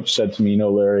 the coach said to me, you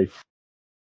know, Larry,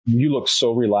 you look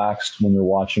so relaxed when you're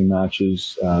watching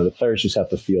matches. The players just have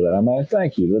to feel that. I'm like,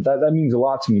 thank you. That means a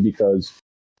lot to me because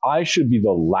I should be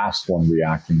the last one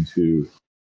reacting to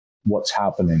what's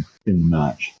happening in the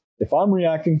match. If I'm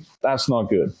reacting, that's not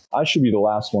good. I should be the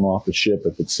last one off the ship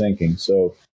if it's sinking.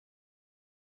 So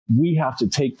we have to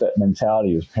take that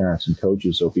mentality as parents and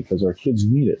coaches, though, because our kids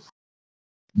need it.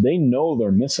 They know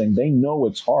they're missing. They know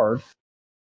it's hard.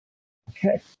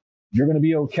 Okay, you're going to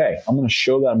be okay. I'm going to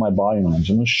show that in my body language.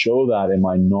 I'm going to show that in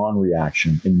my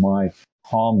non-reaction, in my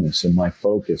calmness, in my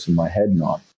focus, in my head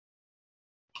nod.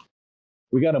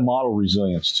 We got to model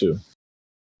resilience too.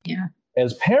 Yeah.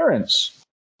 As parents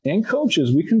and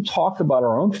coaches, we can talk about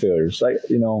our own failures.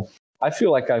 I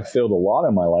feel like I've failed a lot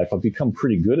in my life. I've become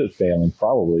pretty good at failing,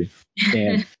 probably.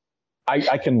 And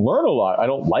I can learn a lot. I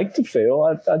don't like to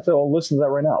fail. I'll listen to that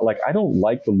right now. Like, I don't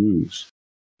like to lose.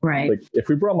 Right. Like, if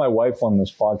we brought my wife on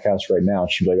this podcast right now,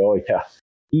 she'd be like, oh, yeah,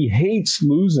 he hates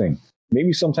losing.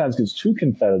 Maybe sometimes gets too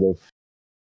competitive.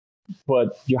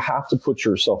 But you have to put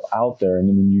yourself out there. And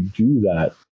when you do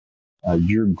that,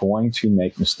 you're going to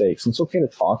make mistakes. And it's okay to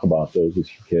talk about those with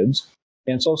your kids.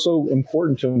 And it's also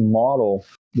important to model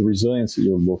the resilience that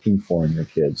you're looking for in your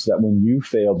kids, that when you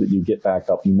fail, that you get back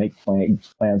up, you make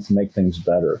plans to make things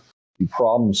better, you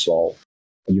problem solve,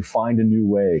 you find a new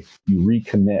way, you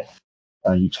recommit,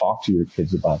 you talk to your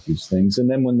kids about these things. And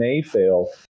then when they fail,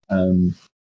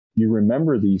 you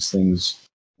remember these things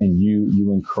and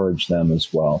you encourage them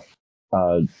as well.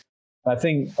 I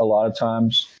think a lot of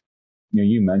times,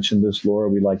 you mentioned this, Laura,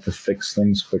 we like to fix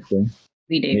things quickly.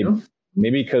 We do.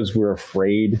 Maybe because we're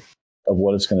afraid of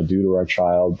what it's going to do to our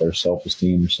child, their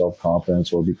self-esteem,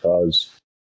 self-confidence, or because,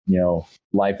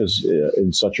 life is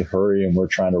in such a hurry and we're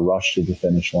trying to rush to the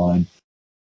finish line.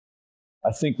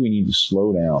 I think we need to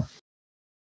slow down.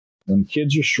 When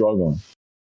kids are struggling,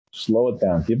 slow it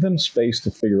down. Give them space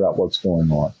to figure out what's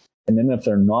going on. And then if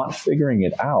they're not figuring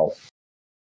it out,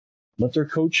 let their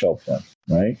coach help them,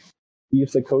 right? See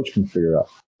if the coach can figure it out.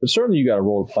 But certainly you got a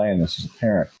role to play in this as a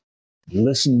parent.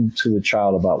 Listen to the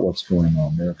child about what's going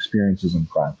on, their experiences in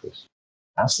practice.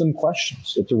 Ask them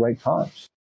questions at the right times.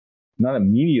 Not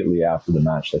immediately after the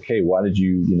match, like, hey, why did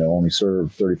you, only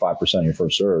serve 35% of your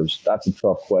first serves? That's a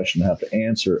tough question to have to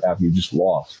answer after you just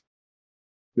lost.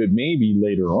 But maybe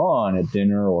later on at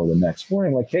dinner or the next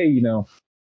morning, like, hey,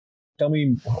 tell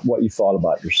me what you thought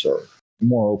about your serve. A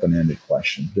more open-ended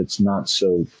question that's not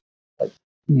so like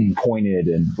pointed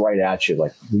and right at you.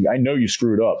 Like, I know you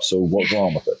screwed up, so what's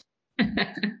wrong with it?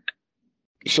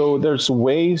 So there's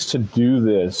ways to do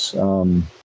this,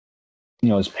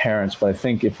 as parents. But I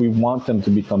think if we want them to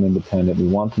become independent, we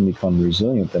want them to become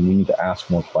resilient, then we need to ask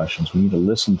more questions. We need to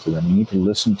listen to them. We need to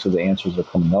listen to the answers they're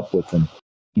coming up with and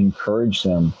encourage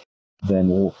them. Then,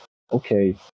 well,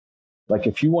 okay, like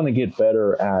if you want to get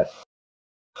better at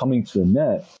coming to the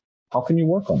net, how can you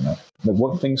work on that? Like,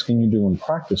 what things can you do in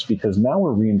practice? Because now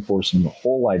we're reinforcing the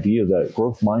whole idea that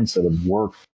growth mindset of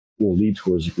work will lead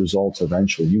towards results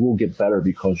eventually. You will get better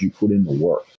because you put in the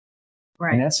work.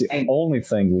 Right. And that's the only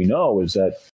thing we know is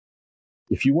that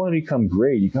if you want to become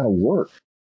great, you got to work.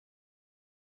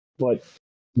 But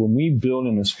when we build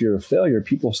in this fear of failure,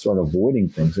 people start avoiding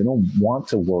things. They don't want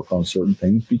to work on certain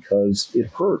things because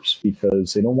it hurts,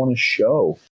 because they don't want to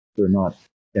show they're not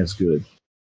as good.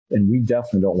 And we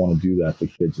definitely don't want to do that to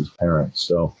kids as parents.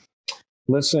 So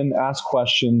listen, ask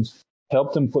questions,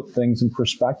 help them put things in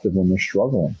perspective when they're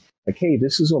struggling. Like, hey,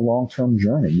 this is a long-term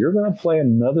journey. You're going to play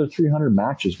another 300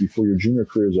 matches before your junior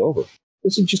career is over.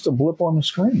 This is just a blip on the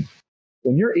screen.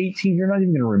 When you're 18, you're not even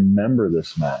going to remember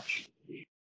this match.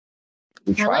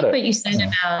 I like what you said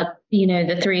about,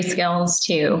 the 3 skills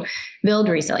to build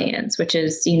resilience, which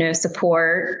is,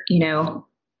 support,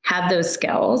 have those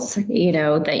skills,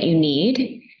 that you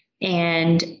need,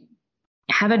 and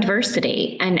have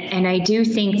adversity. And I do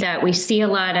think that we see a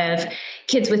lot of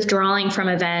kids withdrawing from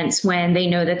events when they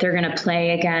know that they're going to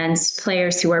play against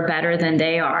players who are better than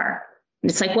they are.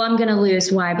 It's like, well, I'm going to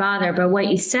lose. Why bother? But what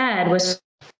you said was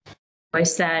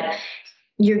that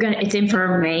it's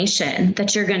information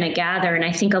that you're going to gather. And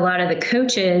I think a lot of the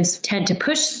coaches tend to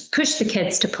push the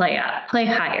kids to play up, play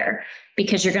higher,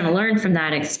 because you're going to learn from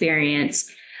that experience.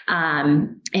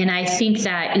 And I think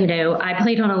that, I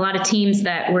played on a lot of teams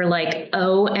that were like,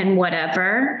 oh, and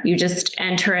whatever. You just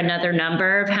enter another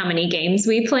number of how many games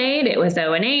we played. It was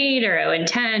 0-8 or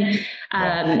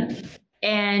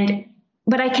 0-10.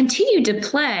 But I continued to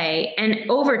play. And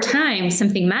over time,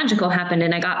 something magical happened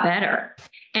and I got better.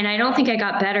 And I don't think I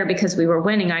got better because we were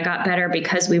winning. I got better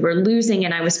because we were losing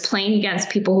and I was playing against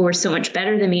people who were so much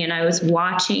better than me. And I was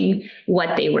watching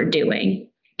what they were doing.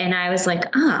 And I was like,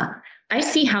 I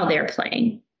see how they're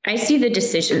playing. I see the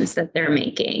decisions that they're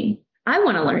making. I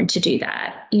want to learn to do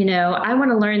that. I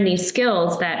want to learn these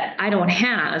skills that I don't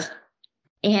have.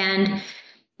 And,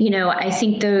 I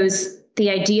think the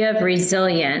idea of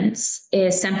resilience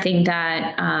is something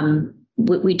that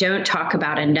we don't talk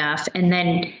about enough. And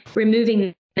then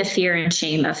removing the fear and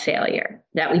shame of failure,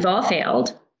 that we've all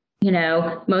failed.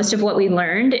 Most of what we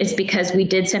learned is because we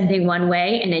did something one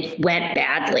way and it went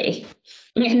badly.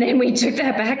 And then we took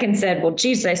that back and said, well,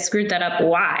 geez, I screwed that up.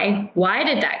 Why? Why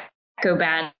did that go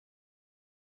badly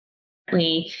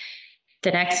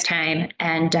the next time?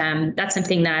 And that's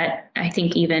something that I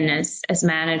think even as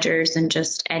managers and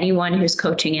just anyone who's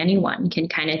coaching anyone can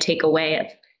kind of take away of,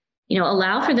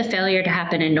 allow for the failure to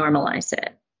happen and normalize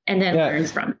it and then learn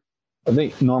from it. I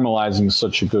think normalizing is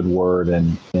such a good word.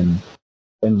 And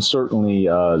certainly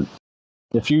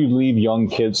if you leave young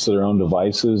kids to their own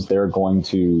devices, they're going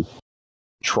to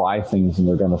try things and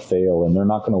they're going to fail and they're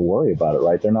not going to worry about it,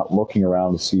 right? They're not looking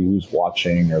around to see who's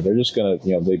watching, or they're just going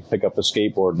to, they pick up a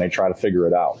skateboard and they try to figure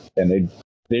it out. And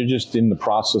they're just in the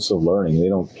process of learning. They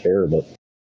don't care that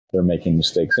they're making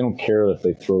mistakes. They don't care if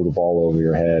they throw the ball over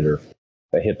your head or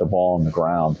they hit the ball on the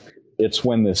ground. It's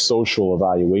when this social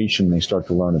evaluation, they start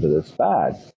to learn that it's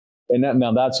bad. And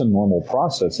now that's a normal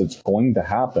process. It's going to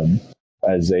happen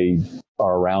as they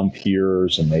are around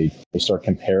peers and they start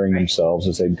comparing themselves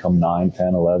as they become 9,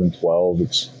 10, 11, 12.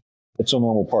 It's a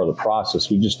normal part of the process.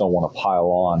 We just don't want to pile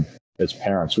on as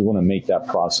parents. We want to make that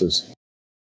process,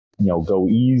 go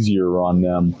easier on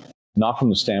them, not from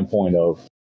the standpoint of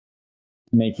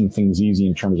making things easy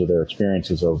in terms of their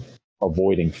experiences of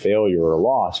avoiding failure or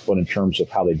loss, but in terms of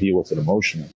how they deal with it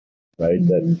emotionally, right?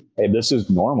 Mm-hmm. That, hey, this is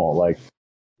normal. Like,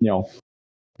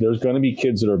 there's going to be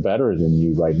kids that are better than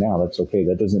you right now. That's okay.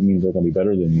 That doesn't mean they're going to be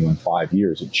better than you in 5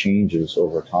 years. It changes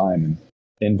over time,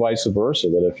 and vice versa,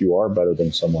 that if you are better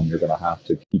than someone, you're going to have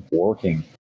to keep working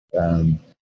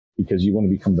because you want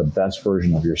to become the best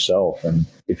version of yourself. And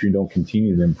if you don't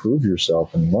continue to improve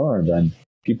yourself and learn, then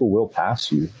people will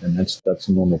pass you, and that's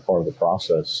a normal part of the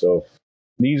process. So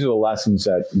these are the lessons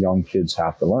that young kids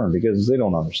have to learn because they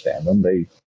don't understand them. They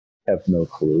have no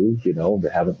clue, they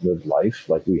haven't lived life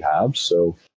like we have.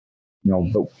 So,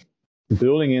 but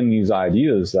building in these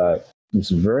ideas that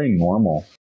it's very normal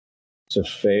to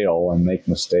fail and make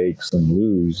mistakes and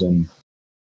lose, and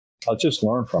I'll just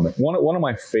learn from it. One of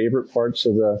my favorite parts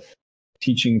of the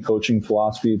teaching coaching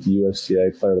philosophy at the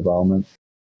USTA player development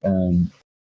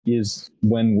is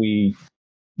when we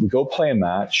go play a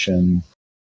match, and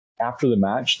after the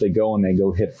match they go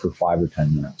hit for 5 or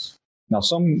 10 minutes. Now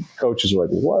some coaches are like,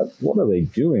 what are they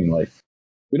doing? Like,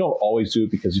 we don't always do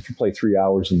it, because if you play 3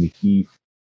 hours in the heat,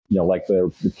 like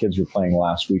the kids were playing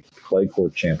last week at the clay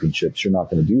court championships, you're not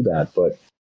going to do that. But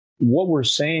what we're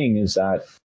saying is that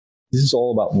this is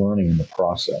all about learning in the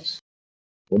process.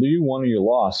 Whether you won or you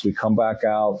lost, we come back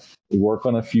out, we work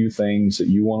on a few things that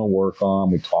you want to work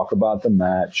on, we talk about the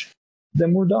match,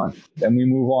 then we're done. Then we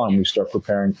move on, we start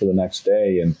preparing for the next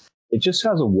day. And it just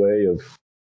has a way of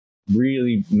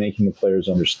really making the players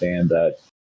understand that,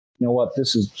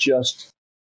 this is just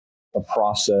a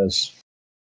process.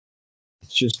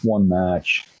 It's just one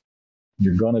match.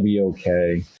 You're going to be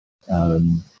okay.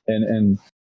 And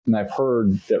I've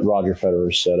heard that Roger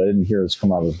Federer said, I didn't hear this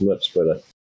come out of his lips, but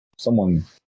someone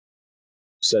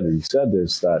said it. He said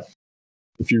this, that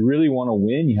if you really want to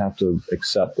win, you have to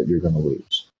accept that you're going to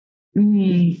lose.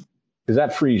 Because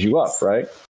that frees you up, right?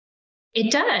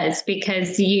 It does,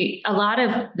 because a lot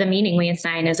of the meaning we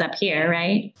assign is up here,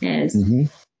 right? Is,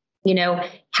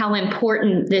 how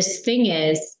important this thing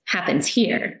is happens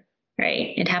here,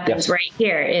 right? It happens right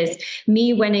here. Is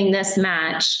me winning this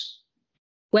match,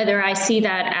 whether I see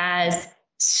that as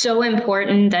so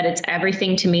important that it's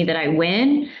everything to me that I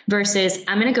win, versus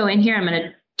I'm going to go in here, I'm going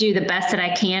to do the best that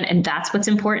I can, and that's what's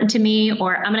important to me,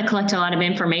 or I'm going to collect a lot of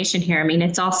information here. I mean,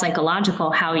 it's all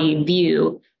psychological how you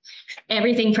view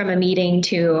everything from a meeting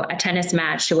to a tennis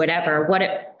match to whatever.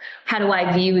 How do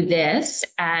I view this,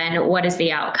 and what is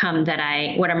the outcome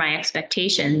what are my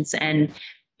expectations? And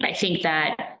I think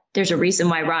that there's a reason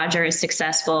why Roger is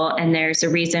successful, and there's a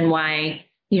reason why,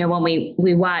 when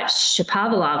we watched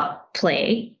Shapovalov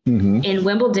play in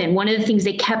Wimbledon, one of the things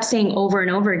they kept saying over and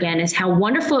over again is how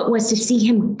wonderful it was to see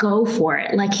him go for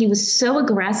it. Like, he was so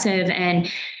aggressive, and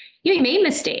he made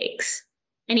mistakes,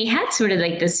 and he had sort of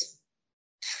like this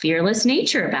fearless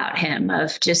nature about him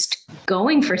of just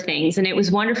going for things. And it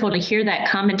was wonderful to hear that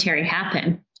commentary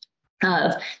happen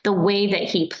of the way that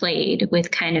he played with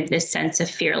kind of this sense of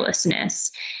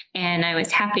fearlessness. And I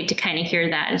was happy to kind of hear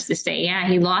that, as to say, yeah,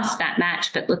 he lost that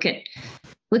match, but look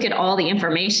at all the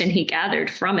information he gathered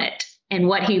from it and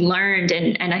what he learned.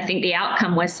 And I think the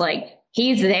outcome was like,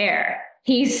 he's there.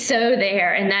 He's so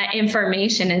there. And that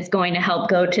information is going to help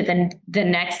go to the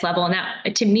next level. And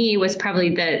that, to me, was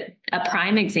probably a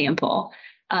prime example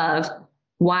of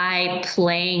why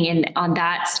playing on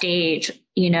that stage,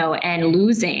 and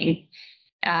losing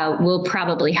will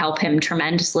probably help him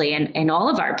tremendously. And all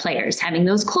of our players having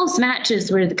those close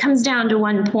matches where it comes down to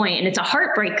one point and it's a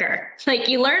heartbreaker. Like,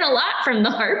 you learn a lot from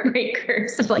the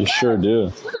heartbreakers. Like, you sure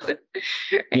do.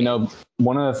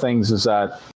 One of the things is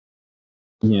that,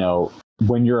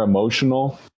 when you're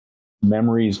emotional,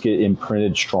 memories get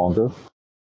imprinted stronger,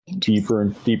 deeper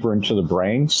and deeper into the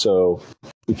brain. So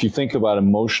if you think about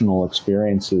emotional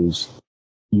experiences,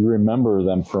 you remember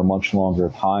them for a much longer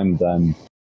time than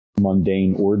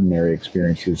mundane, ordinary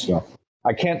experiences.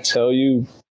 I can't tell you,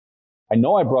 I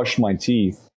know I brushed my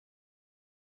teeth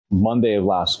Monday of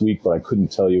last week, but I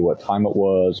couldn't tell you what time it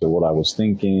was or what I was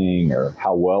thinking or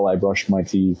how well I brushed my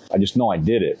teeth. I just know I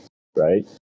did it, right?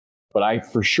 But I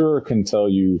for sure can tell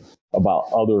you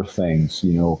about other things,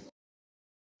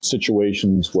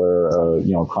 situations where, a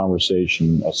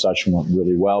session went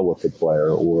really well with the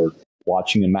player, or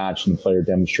watching a match and the player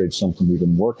demonstrates something we've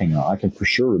been working on. I can for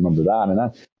sure remember that.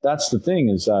 And that's the thing,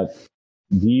 is that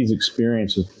these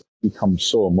experiences become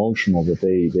so emotional that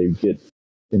they get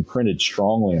imprinted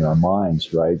strongly in our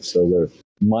minds, right? So they're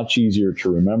much easier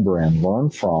to remember and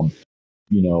learn from,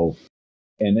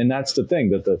 and that's the thing,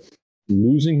 that the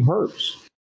losing hurts.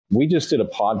 We just did a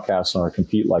podcast on our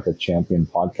Compete Like a Champion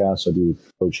podcast I do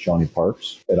with Coach Johnny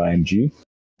Parks at IMG.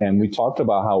 And we talked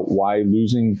about why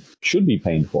losing should be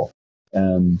painful.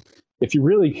 And if you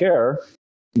really care,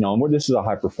 and this is a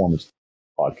high performance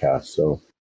podcast.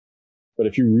 But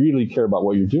if you really care about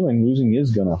what you're doing, losing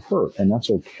is going to hurt, and that's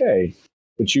okay.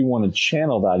 But you want to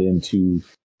channel that into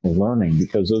learning,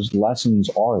 because those lessons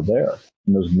are there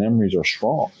and those memories are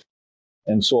strong.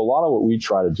 And so a lot of what we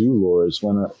try to do, Laura, is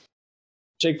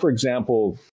take, for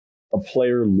example, a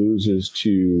player loses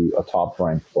to a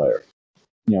top-ranked player.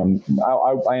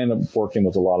 I end up working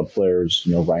with a lot of players,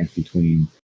 ranked between,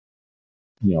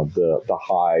 the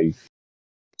high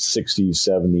 60s,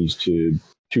 70s to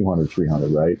 200,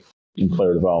 300, right, in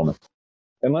player development.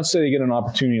 And let's say they get an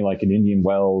opportunity like in Indian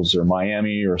Wells or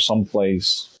Miami or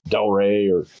someplace,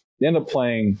 Delray, or they end up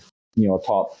playing, a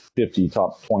top 50,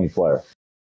 top 20 player.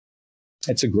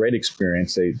 It's a great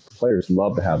experience. Players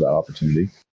love to have that opportunity.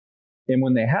 And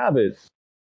when they have it,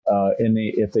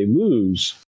 if they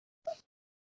lose,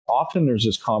 often there's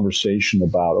this conversation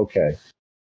about, okay,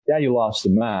 yeah, you lost the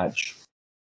match,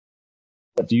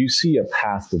 but do you see a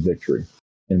path to victory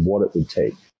and what it would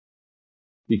take?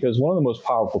 Because one of the most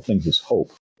powerful things is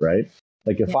hope, right?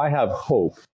 Like if I have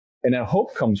hope, and that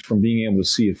hope comes from being able to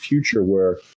see a future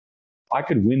where I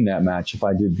could win that match if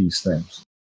I did these things.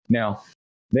 Now,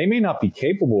 they may not be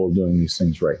capable of doing these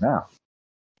things right now.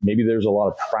 Maybe there's a lot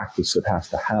of practice that has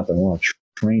to happen, a lot of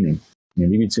training.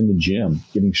 Maybe it's in the gym,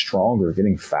 getting stronger,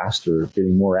 getting faster,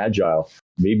 getting more agile.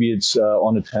 Maybe it's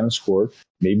on a tennis court.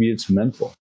 Maybe it's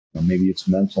mental. Maybe it's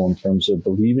mental in terms of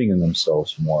believing in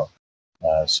themselves more.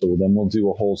 So then we'll do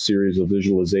a whole series of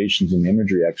visualizations and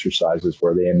imagery exercises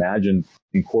where they imagine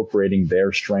incorporating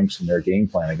their strengths in their game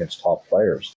plan against top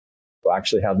players. We'll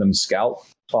actually have them scout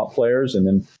top players and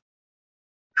then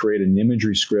create an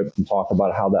imagery script and talk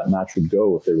about how that match would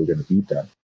go if they were going to beat them.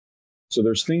 So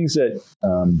there's things that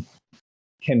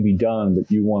can be done, but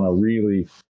you want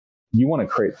to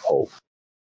create hope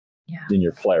in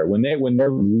your player. When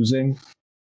they're losing,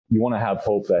 you want to have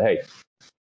hope that, hey,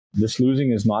 this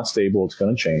losing is not stable. It's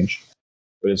going to change,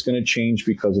 but it's going to change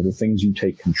because of the things you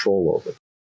take control over.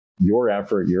 Your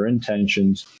effort, your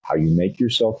intentions, how you make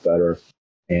yourself better,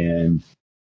 and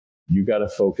you got to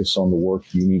focus on the work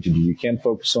you need to do. You can't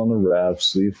focus on the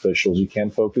refs, the officials. You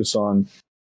can't focus on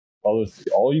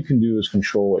all you can do is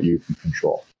control what you can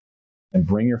control and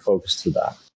bring your focus to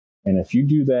that. And if you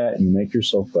do that and you make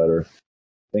yourself better,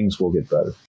 things will get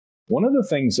better. One of the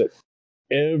things that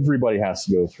everybody has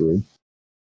to go through,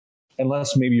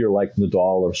 unless maybe you're like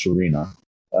Nadal or Serena,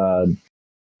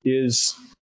 is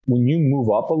when you move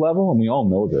up a level, and we all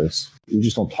know this, we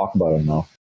just don't talk about it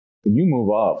enough. When you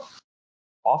move up,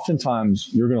 oftentimes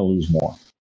you're going to lose more.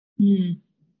 Mm.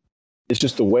 It's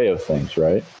just the way of things,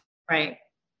 right? Right.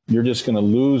 You're just going to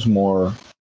lose more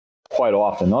quite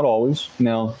often, not always.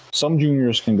 Now, some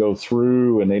juniors can go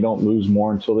through and they don't lose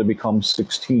more until they become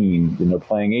 16 and they're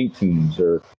playing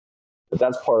 18s, but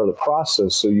that's part of the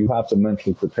process. So you have to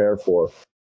mentally prepare for,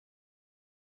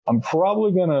 I'm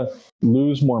probably going to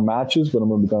lose more matches, but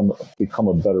I'm going to become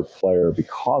a better player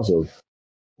because of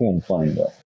who I'm playing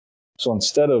with. So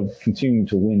instead of continuing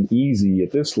to win easy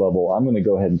at this level, I'm going to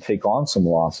go ahead and take on some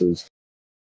losses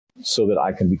so that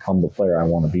I can become the player I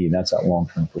want to be. And that's that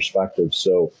long-term perspective.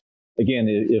 So again,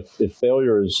 if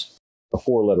failure is a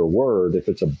 4-letter word, if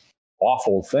it's an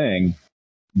awful thing,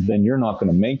 then you're not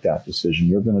going to make that decision.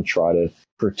 You're going to try to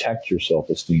protect your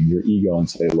self-esteem, your ego, and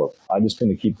say, look, I'm just going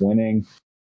to keep winning,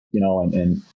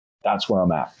 and that's where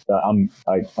I'm at.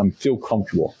 I feel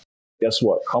comfortable. Guess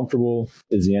what? Comfortable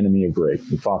is the enemy of great.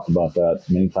 We talked about that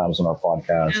many times on our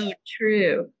podcast. Oh,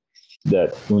 true.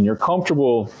 That when you're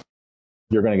comfortable,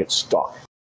 you're going to get stuck.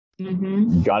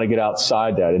 Mm-hmm. You got to get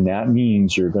outside that. And that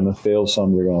means you're going to fail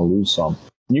some, you're going to lose some.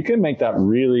 You can make that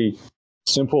really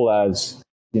simple as,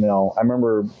 I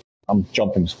remember, I'm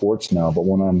jumping sports now, but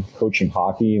when I'm coaching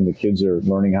hockey and the kids are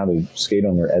learning how to skate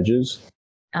on their edges,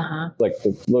 like,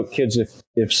 look, kids,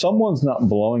 if someone's not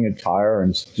blowing a tire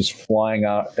and just flying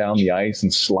out down the ice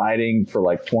and sliding for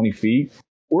like 20 feet,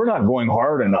 we're not going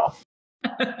hard enough.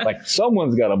 Like,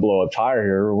 someone's got to blow a tire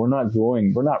here. We're not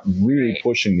really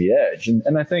pushing the edge.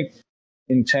 And I think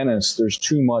in tennis, there's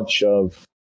too much of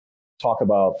talk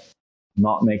about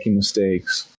not making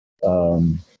mistakes,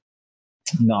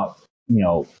 not,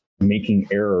 making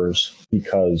errors,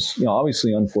 because,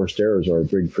 obviously unforced errors are a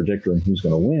big predictor in who's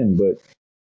going to win. But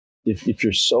if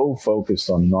you're so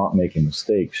focused on not making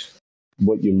mistakes,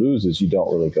 what you lose is you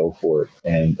don't really go for it.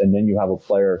 And then you have a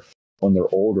player when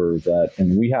they're older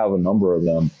and we have a number of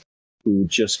them who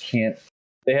just can't,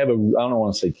 I don't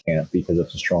want to say can't because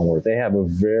it's a strong word. They have a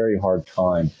very hard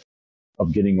time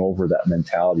of getting over that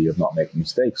mentality of not making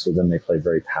mistakes. So then they play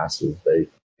very passive. They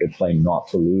play not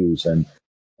to lose. And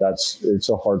it's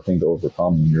a hard thing to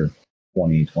overcome when you're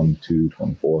 20, 22,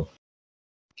 24.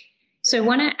 So I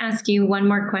want to ask you one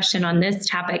more question on this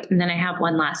topic, and then I have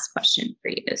one last question for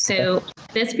you. So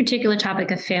this particular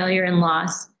topic of failure and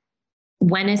loss,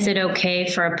 when is it okay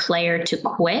for a player to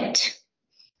quit?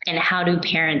 And how do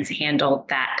parents handle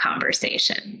that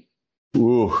conversation?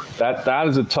 Ooh, that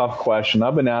is a tough question.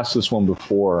 I've been asked this one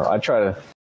before. I try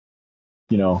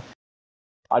to,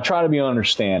 I try to be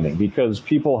understanding because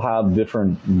people have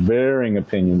different varying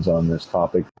opinions on this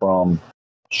topic, from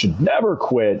should never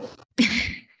quit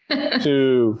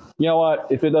to, you know what,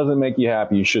 if it doesn't make you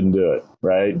happy, you shouldn't do it,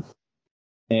 right?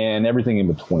 And everything in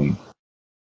between.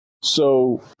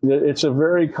 So it's a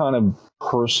very kind of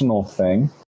personal thing.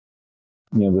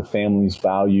 The family's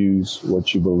values,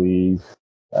 what you believe.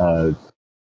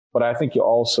 But I think you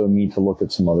also need to look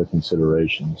at some other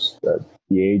considerations, that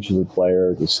the age of the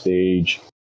player, the stage,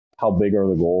 how big are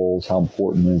the goals? How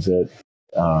important is it?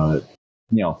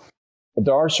 But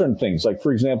there are certain things, like,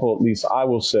 for example, at least I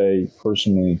will say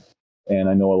personally, and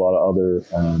I know a lot of other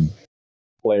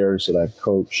players that I've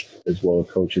coached, as well as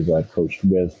coaches that I've coached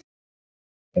with,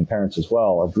 and parents as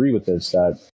well, agree with this,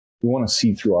 that we want to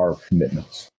see through our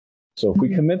commitments. So if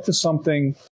we commit to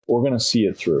something, we're going to see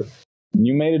it through. When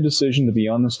you made a decision to be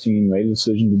on this team, you made a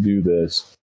decision to do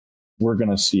this, we're going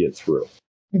to see it through.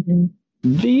 Mm-hmm.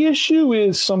 The issue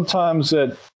is sometimes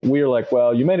that we're like,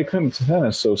 well, you made a commitment to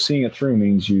tennis, so seeing it through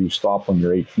means you stop when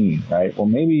you're 18, right? Well,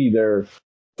 maybe they're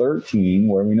 13,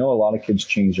 where we know a lot of kids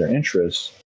change their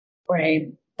interests.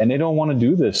 Right. And they don't want to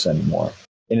do this anymore.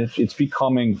 And it's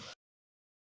becoming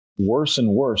worse and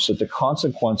worse, that the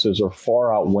consequences are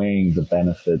far outweighing the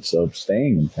benefits of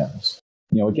staying in tennis.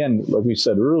 Again, like we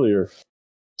said earlier,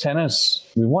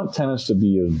 we want tennis to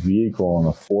be a vehicle and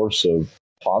a force of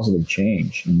positive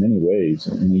change in many ways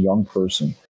in a young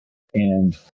person.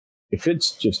 And if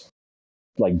it's just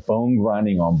like bone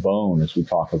grinding on bone, as we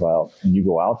talk about, and you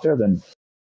go out there, then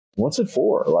what's it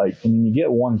for? You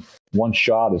get one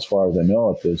shot, as far as I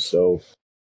know, at this. So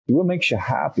do what makes you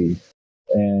happy.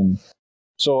 And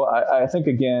so I think,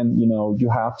 again, you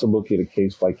have to look at it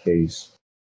case by case.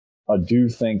 I do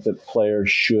think that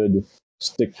players should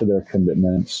stick to their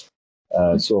commitments.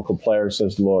 So if a player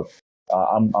says, look,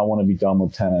 I want to be done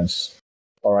with tennis.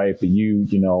 All right, but you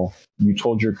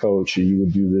told your coach that you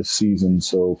would do this season.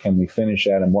 So can we finish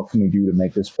that? And what can we do to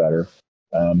make this better?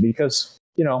 Because,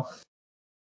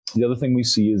 the other thing we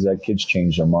see is that kids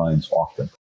change their minds often,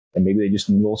 and maybe they just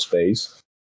need a little space.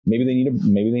 Maybe they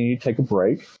need to take a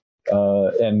break.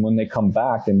 And when they come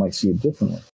back, they might see it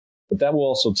differently. But that will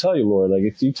also tell you, Laura, like,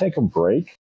 if you take a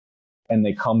break and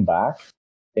they come back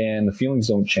and the feelings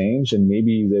don't change, and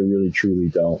maybe they really truly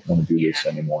don't want to do this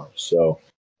anymore. So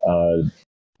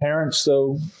parents,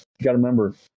 though, you got to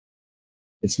remember,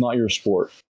 it's not your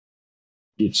sport.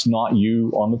 It's not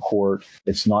you on the court.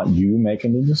 It's not you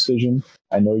making the decision.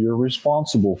 I know you're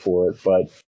responsible for it,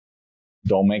 but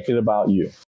don't make it about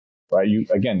you, right?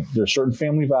 Again, there are certain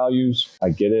family values. I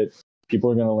get it.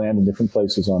 People are going to land in different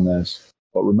places on this.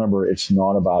 But remember, it's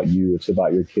not about you. It's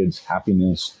about your kids'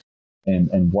 happiness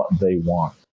and what they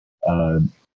want.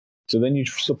 So then you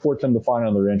support them to find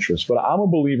other interests. But I'm a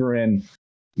believer in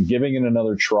giving it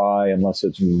another try, unless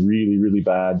it's really, really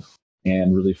bad,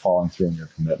 and really following through on your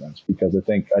commitments. Because I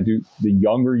think the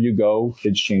younger you go,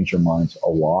 kids change their minds a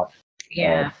lot.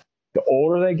 Yeah. The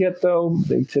older they get, though,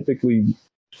 they typically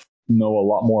know a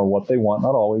lot more what they want.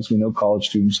 Not always. We know college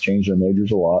students change their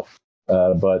majors a lot.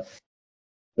 But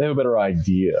they have a better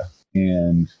idea.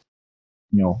 And,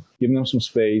 giving them some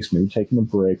space, maybe taking a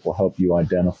break, will help you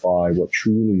identify what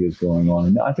truly is going on.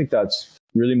 And I think that's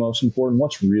really most important.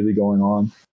 What's really going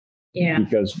on? Yeah.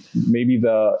 Because maybe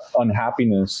the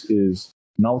unhappiness is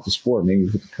not with the sport, maybe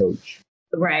it's with the coach.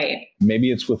 Right.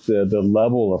 Maybe it's with the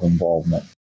level of involvement.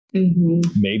 Mm-hmm.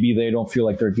 Maybe they don't feel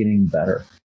like they're getting better.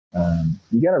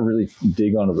 You got to really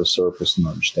dig under the surface and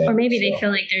understand. Or maybe they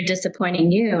feel like they're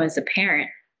disappointing you as a parent.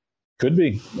 Could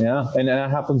be, yeah. And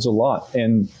that happens a lot.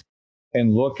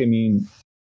 And look, I mean,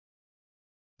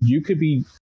 you could be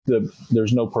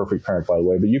there's no perfect parent, by the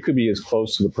way, but you could be as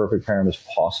close to the perfect parent as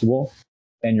possible,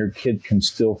 and your kid can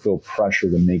still feel pressure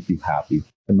to make you happy,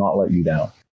 to not let you down.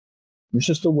 It's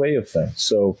just a way of things.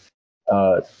 So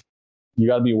you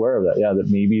got to be aware of that. Yeah, that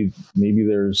maybe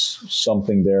there's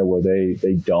something there where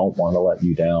they don't want to let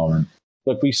you down. And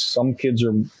look, some kids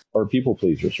are people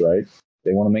pleasers, right?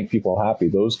 They want to make people happy.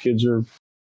 Those kids are,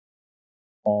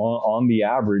 on the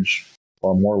average,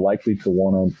 are more likely to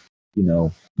want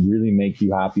to, really make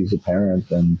you happy as a parent.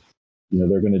 And,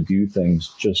 they're going to do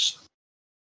things just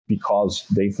because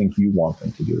they think you want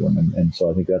them to do them. And so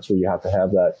I think that's where you have to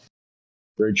have that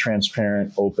very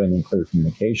transparent, open, and clear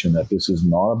communication, that this is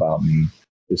not about me.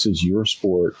 This is your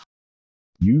sport.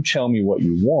 You tell me what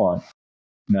you want.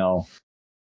 Now,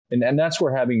 and that's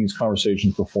where having these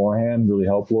conversations beforehand really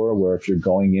help, Laura, where if you're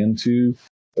going into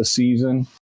a season,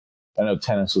 I know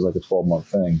tennis is like a 12-month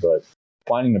thing, but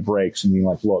finding the breaks and being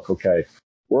like, look, okay,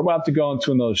 we're about to go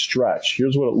into another stretch.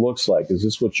 Here's what it looks like. Is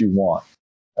this what you want?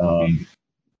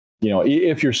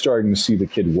 if you're starting to see the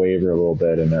kid waver a little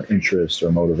bit in their interest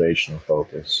or motivation or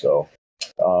focus. So,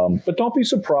 but don't be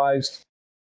surprised,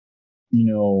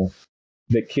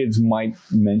 that kids might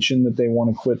mention that they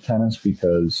want to quit tennis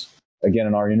because, again,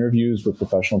 in our interviews with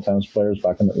professional tennis players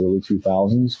back in the early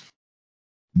 2000s,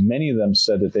 many of them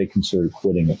said that they considered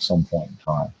quitting at some point in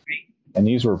time. And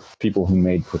these were people who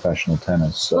made professional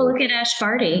tennis. So. Well, look at Ash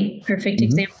Barty. Perfect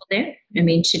example there. I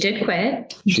mean, she did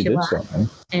quit. She did something.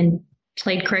 And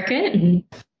played cricket and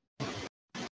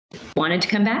wanted to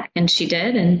come back. And she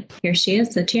did. And here she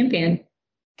is, the champion.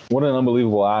 What an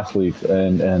unbelievable athlete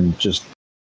and just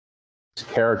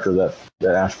character that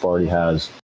Ash Barty has.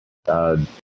 I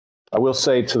will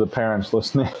say to the parents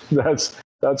listening, that's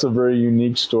a very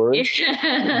unique story.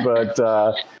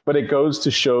 But it goes to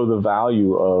show the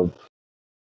value of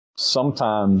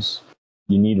sometimes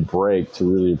you need a break to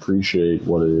really appreciate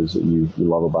what it is that you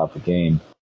love about the game.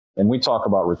 And we talk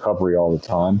about recovery all the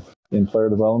time in player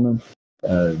development.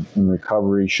 And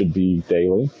recovery should be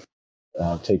daily,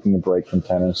 taking a break from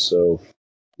tennis. So,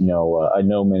 I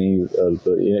know many of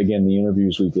the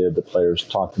interviews we did, the players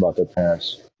talked about their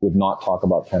parents would not talk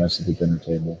about tennis at the dinner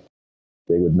table.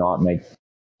 They would not make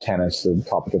tennis the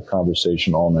topic of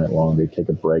conversation all night long. They'd take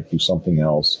a break, do something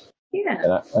else.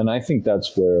 Yeah. And I think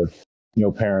that's where,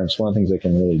 parents, one of the things they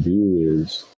can really do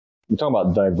is, we're talking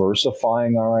about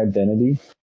diversifying our identity,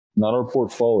 not our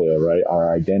portfolio, right?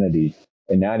 Our identity.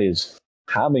 And that is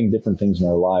having different things in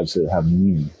our lives that have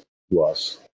meaning to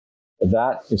us.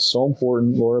 That is so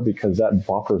important, Laura, because that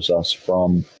buffers us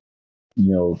from,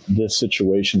 this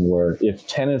situation where if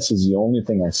tennis is the only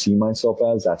thing I see myself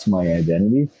as, that's my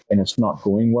identity, and it's not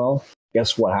going well,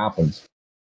 guess what happens?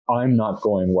 I'm not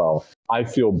going well. I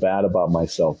feel bad about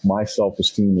myself. My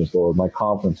self-esteem is lowered. My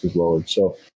confidence is lowered.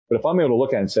 So, but if I'm able to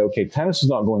look at it and say, okay, tennis is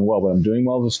not going well, but I'm doing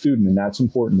well as a student, and that's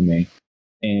important to me.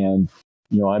 And,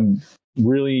 I'm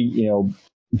really,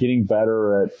 getting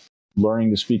better at learning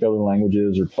to speak other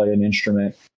languages or play an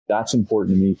instrument. That's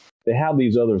important to me. They have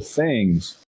these other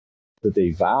things that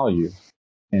they value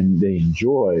and they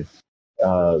enjoy.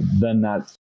 Then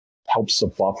that helps to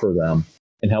buffer them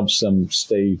and helps them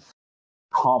stay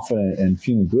confident and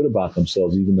feeling good about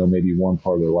themselves, even though maybe one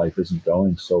part of their life isn't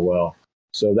going so well.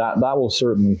 So that will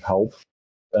certainly help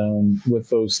with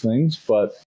those things.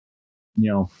 But,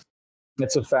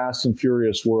 it's a fast and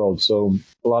furious world. So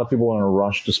a lot of people want to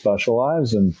rush to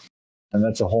specialize, and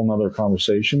that's a whole nother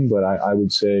conversation. But I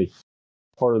would say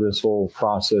part of this whole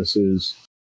process is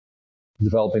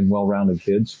developing well-rounded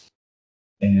kids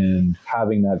and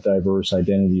having that diverse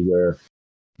identity where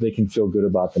they can feel good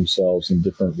about themselves in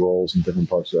different roles in different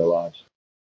parts of their lives.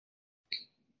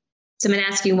 So I'm going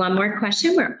to ask you one more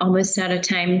question. We're almost out of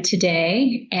time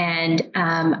today, and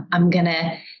I'm going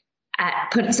to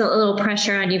put a little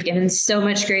pressure on. You've given so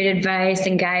much great advice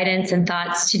and guidance and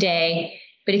thoughts today,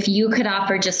 but if you could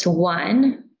offer just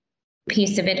one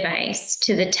piece of advice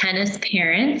to the tennis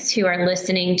parents who are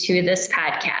listening to this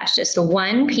podcast, just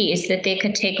one piece that they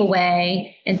could take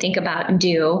away and think about and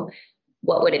do,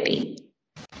 what would it be?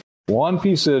 One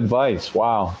piece of advice.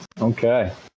 Wow.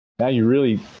 Okay. Now you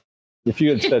really, if you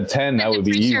had said 10, that would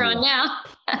be easy. On now.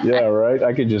 Yeah, right.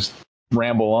 I could just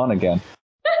ramble on again.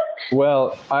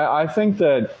 Well, I think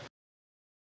that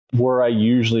where I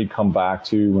usually come back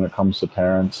to when it comes to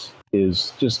parents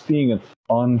is just being an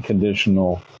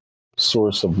unconditional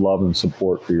source of love and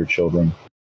support for your children.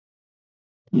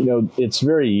 It's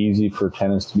very easy for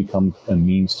tennis to become a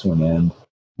means to an end,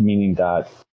 meaning that,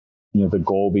 the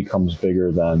goal becomes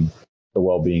bigger than the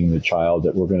well-being of the child,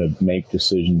 that we're going to make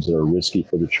decisions that are risky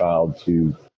for the child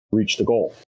to reach the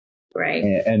goal. Right.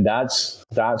 And that's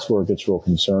where it gets real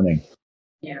concerning.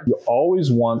 Yeah. You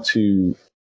always want to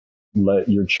let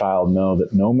your child know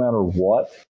that no matter what,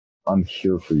 I'm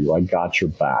here for you. I got your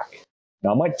back.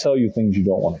 Now, I might tell you things you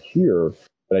don't want to hear,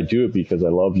 but I do it because I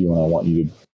love you and I want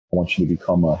you to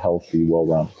become a healthy,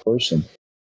 well-rounded person.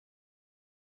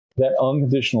 That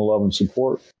unconditional love and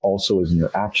support also is in your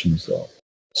actions, though.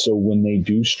 So when they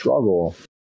do struggle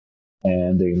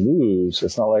and they lose,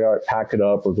 it's not like, all right, pack it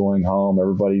up, we're going home,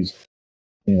 everybody's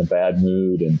in a bad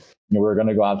mood, and we're going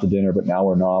to go out to dinner, but now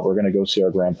we're not. We're going to go see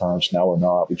our grandparents, now we're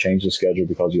not. We changed the schedule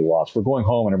because you lost. We're going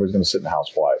home and everybody's going to sit in the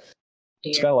house quiet. Yeah.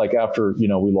 It's kind of like after, we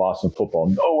lost in football.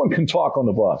 No one can talk on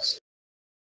the bus.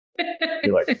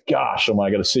 You're like, gosh, I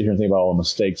got to sit here and think about all the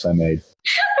mistakes I made.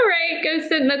 Right. Go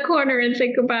sit in the corner and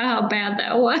think about how bad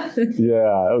that was.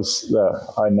 Yeah, it was.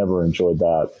 I never enjoyed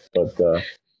that. But,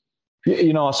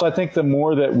 so I think the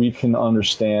more that we can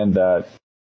understand that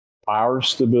our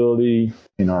stability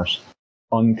and our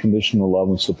unconditional love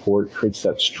and support creates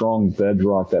that strong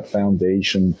bedrock, that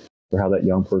foundation for how that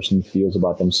young person feels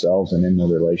about themselves and in their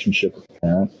relationship with the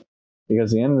parent.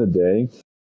 Because at the end of the day,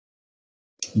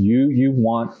 you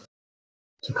want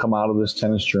to come out of this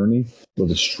tennis journey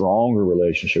with a stronger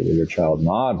relationship with your child,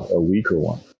 not a weaker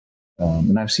one.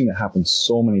 And I've seen it happen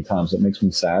so many times. It makes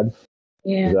me sad.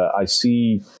 Yeah. That I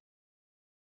see,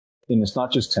 and it's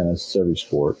not just tennis, it's every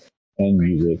sport and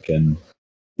music and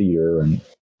theater and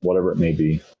whatever it may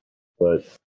be. But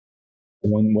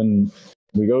when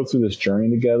we go through this journey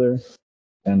together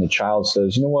and the child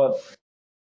says, you know what,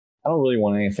 I don't really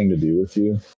want anything to do with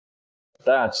you,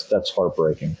 that's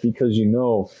heartbreaking, because in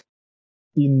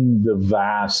the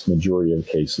vast majority of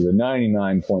cases, the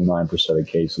 99.9% of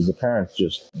cases, the parents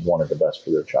just wanted the best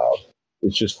for their child.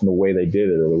 It's just the way they did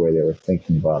it or the way they were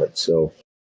thinking about it. So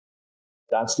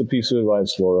that's the piece of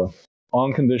advice, Laura.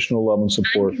 Unconditional love and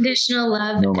support. Unconditional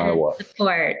love no matter what.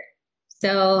 Support.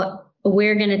 So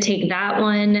we're going to take that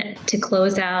one to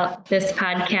close out this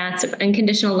podcast of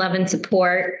unconditional love and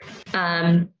support.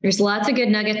 There's lots of good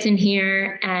nuggets in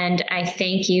here. And I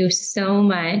thank you so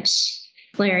much,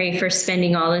 Larry, for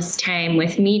spending all this time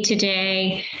with me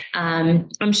today.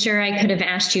 I'm sure I could have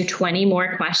asked you 20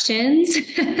 more questions.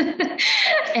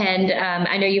 And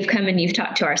I know you've come and you've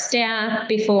talked to our staff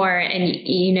before, and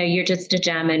you're just a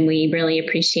gem, and we really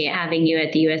appreciate having you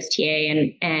at the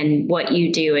USTA, and what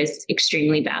you do is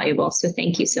extremely valuable. So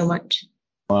thank you so much.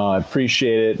 I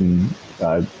appreciate it, and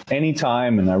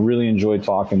anytime, and I really enjoy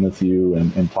talking with you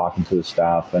and talking to the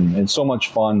staff, and it's so much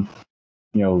fun,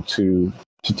 to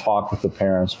talk with the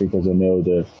parents, because I know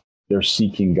that they're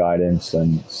seeking guidance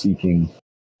and seeking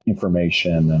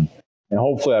information, and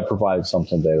hopefully I provided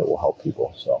something today that will help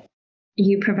people. So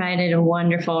you provided a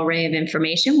wonderful array of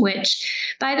information,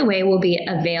 which, by the way, will be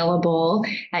available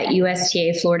at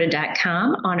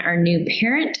USTAFlorida.com on our new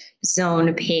Parent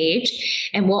Zone page.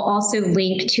 And we'll also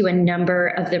link to a number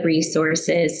of the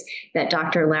resources that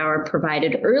Dr. Lauer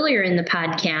provided earlier in the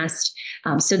podcast,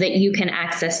 so that you can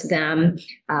access them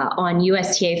on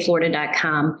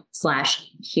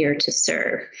USTAFlorida.com/here to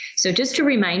serve. So just a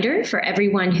reminder for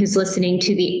everyone who's listening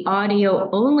to the audio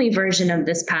only version of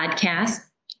this podcast,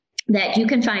 that you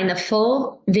can find the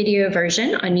full video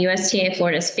version on USTA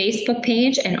Florida's Facebook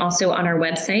page and also on our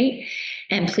website.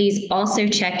 And please also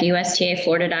check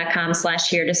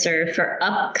USTAFlorida.com/here to serve for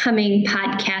upcoming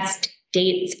podcast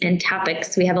dates and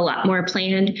topics. We have a lot more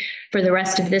planned for the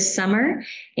rest of this summer.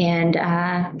 And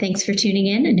thanks for tuning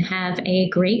in, and have a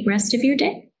great rest of your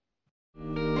day.